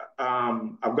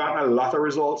I've gotten a lot of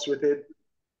results with it.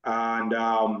 And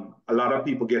a lot of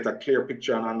people get a clear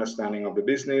picture and understanding of the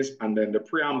business. And then the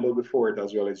preamble before it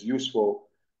as well is useful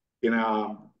in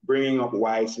bringing up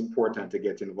why it's important to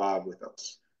get involved with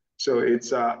us. So it's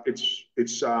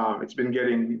been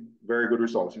getting very good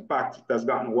results. In fact, it has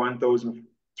gotten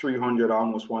 1,300,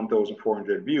 almost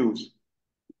 1,400 views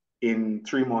in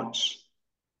 3 months,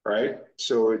 right?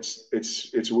 So it's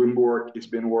been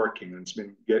working, and it's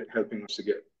been helping us to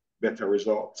get better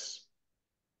results.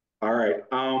 All right.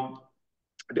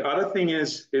 The other thing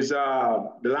is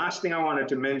the last thing I wanted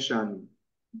to mention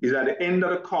is at the end of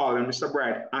the call, and Mr.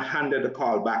 Bright handed the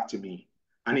call back to me,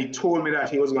 and he told me that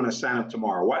he was going to sign up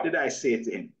tomorrow. What did I say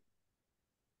to him?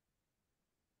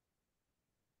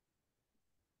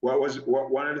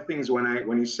 One of the things when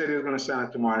he said he was going to sign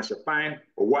up tomorrow, I said fine.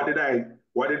 But what did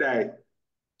I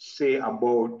say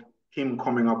about him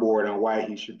coming aboard and why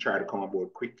he should try to come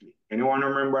aboard quickly? Anyone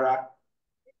remember that?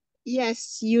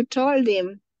 Yes, you told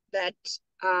him that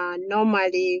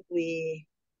normally we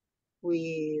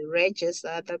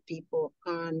register the people,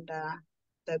 and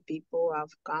the people have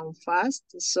come first.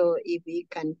 So if he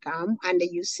can come, and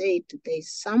you said there's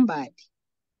somebody,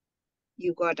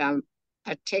 you got a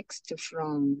text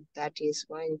from that is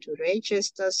going to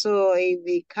register. So if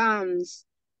he comes,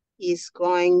 he's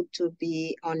going to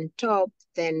be on top,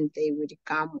 then they will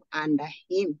come under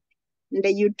him. And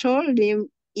you told him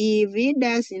if he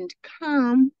doesn't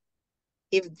come,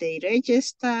 if they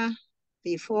register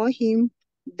before him,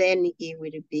 then he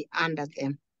will be under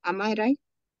them. Am I right?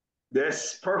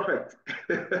 Yes, perfect.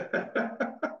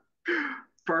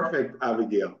 Perfect,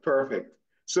 Abigail, perfect.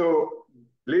 So,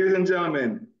 ladies and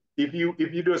gentlemen, if you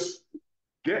just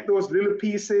get those little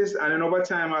pieces, and then over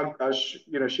time I'll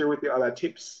share with you other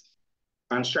tips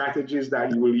and strategies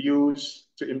that you will use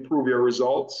to improve your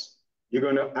results, you're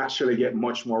going to actually get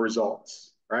much more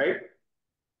results, right?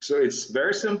 So it's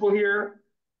very simple here.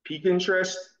 Peak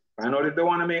interest. I know that they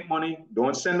want to make money.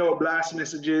 Don't send out blast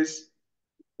messages,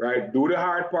 right? Do the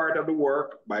hard part of the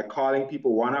work by calling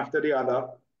people one after the other.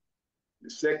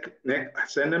 Send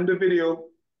them the video.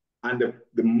 And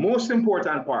the most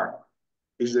important part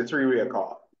is the three-way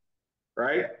call,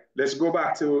 right? Let's go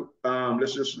back to,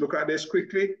 let's just look at this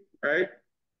quickly, right?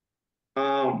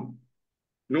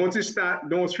 Notice that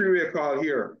no three-way call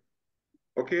here,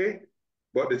 okay?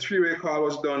 But the three-way call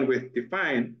was done with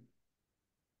Define,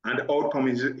 and the outcome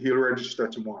is he'll register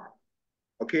tomorrow,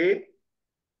 okay?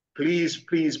 Please,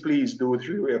 please, please do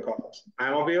three-way calls.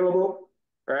 I'm available,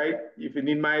 right? If you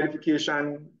need my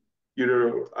edification,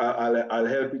 I'll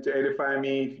help you to edify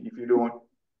me. If you don't,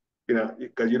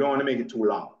 because you don't want to make it too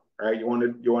long, right? You want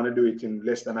to do it in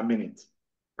less than a minute,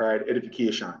 right?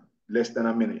 Edification, less than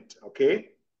a minute, okay?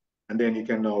 And then you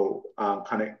can now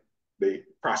connect the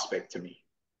prospect to me,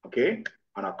 okay,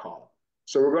 on a call.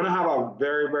 So we're going to have a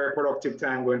very, very productive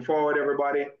time going forward,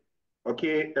 everybody.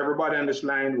 Okay, everybody on this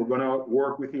line, we're going to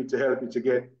work with you to help you to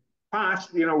get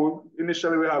past,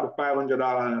 initially we'll have a $500 and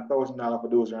a $1,000 for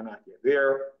those who are not yet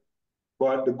there.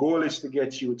 But the goal is to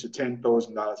get you to $10,000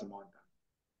 a month.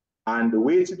 And the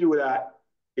way to do that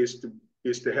is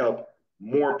to help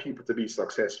more people to be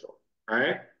successful, all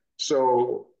right?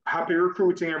 So happy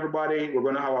recruiting, everybody. We're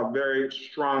going to have a very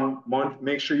strong month.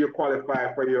 Make sure you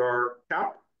qualify for your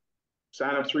cap.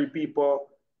 Sign up 3 people,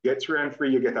 get 3 and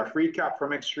free. You get a free cap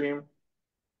from Extreme.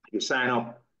 You sign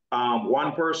up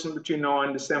 1 person between now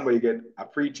and December, you get a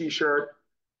free t-shirt.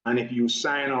 And if you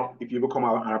sign up, if you become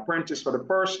an apprentice for the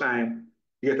first time,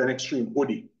 you get an Extreme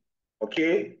hoodie,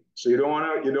 okay? So you don't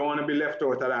want to be left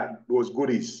out of those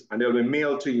goodies, and they'll be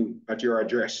mailed to you at your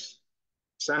address.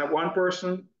 Sign up 1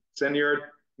 person, send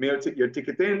your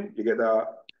ticket in, you get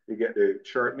the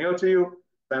shirt mailed to you.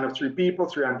 Sign up 3 people,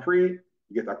 3 and free,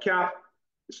 you get a cap.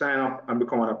 You sign up and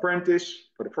become an apprentice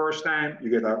for the first time, you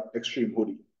get an Extreme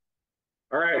hoodie.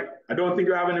 All right, I don't think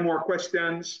you have any more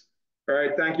questions. All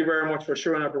right, thank you very much for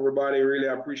showing up, everybody. Really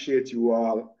appreciate you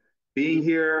all being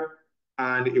here,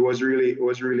 and it was really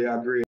a great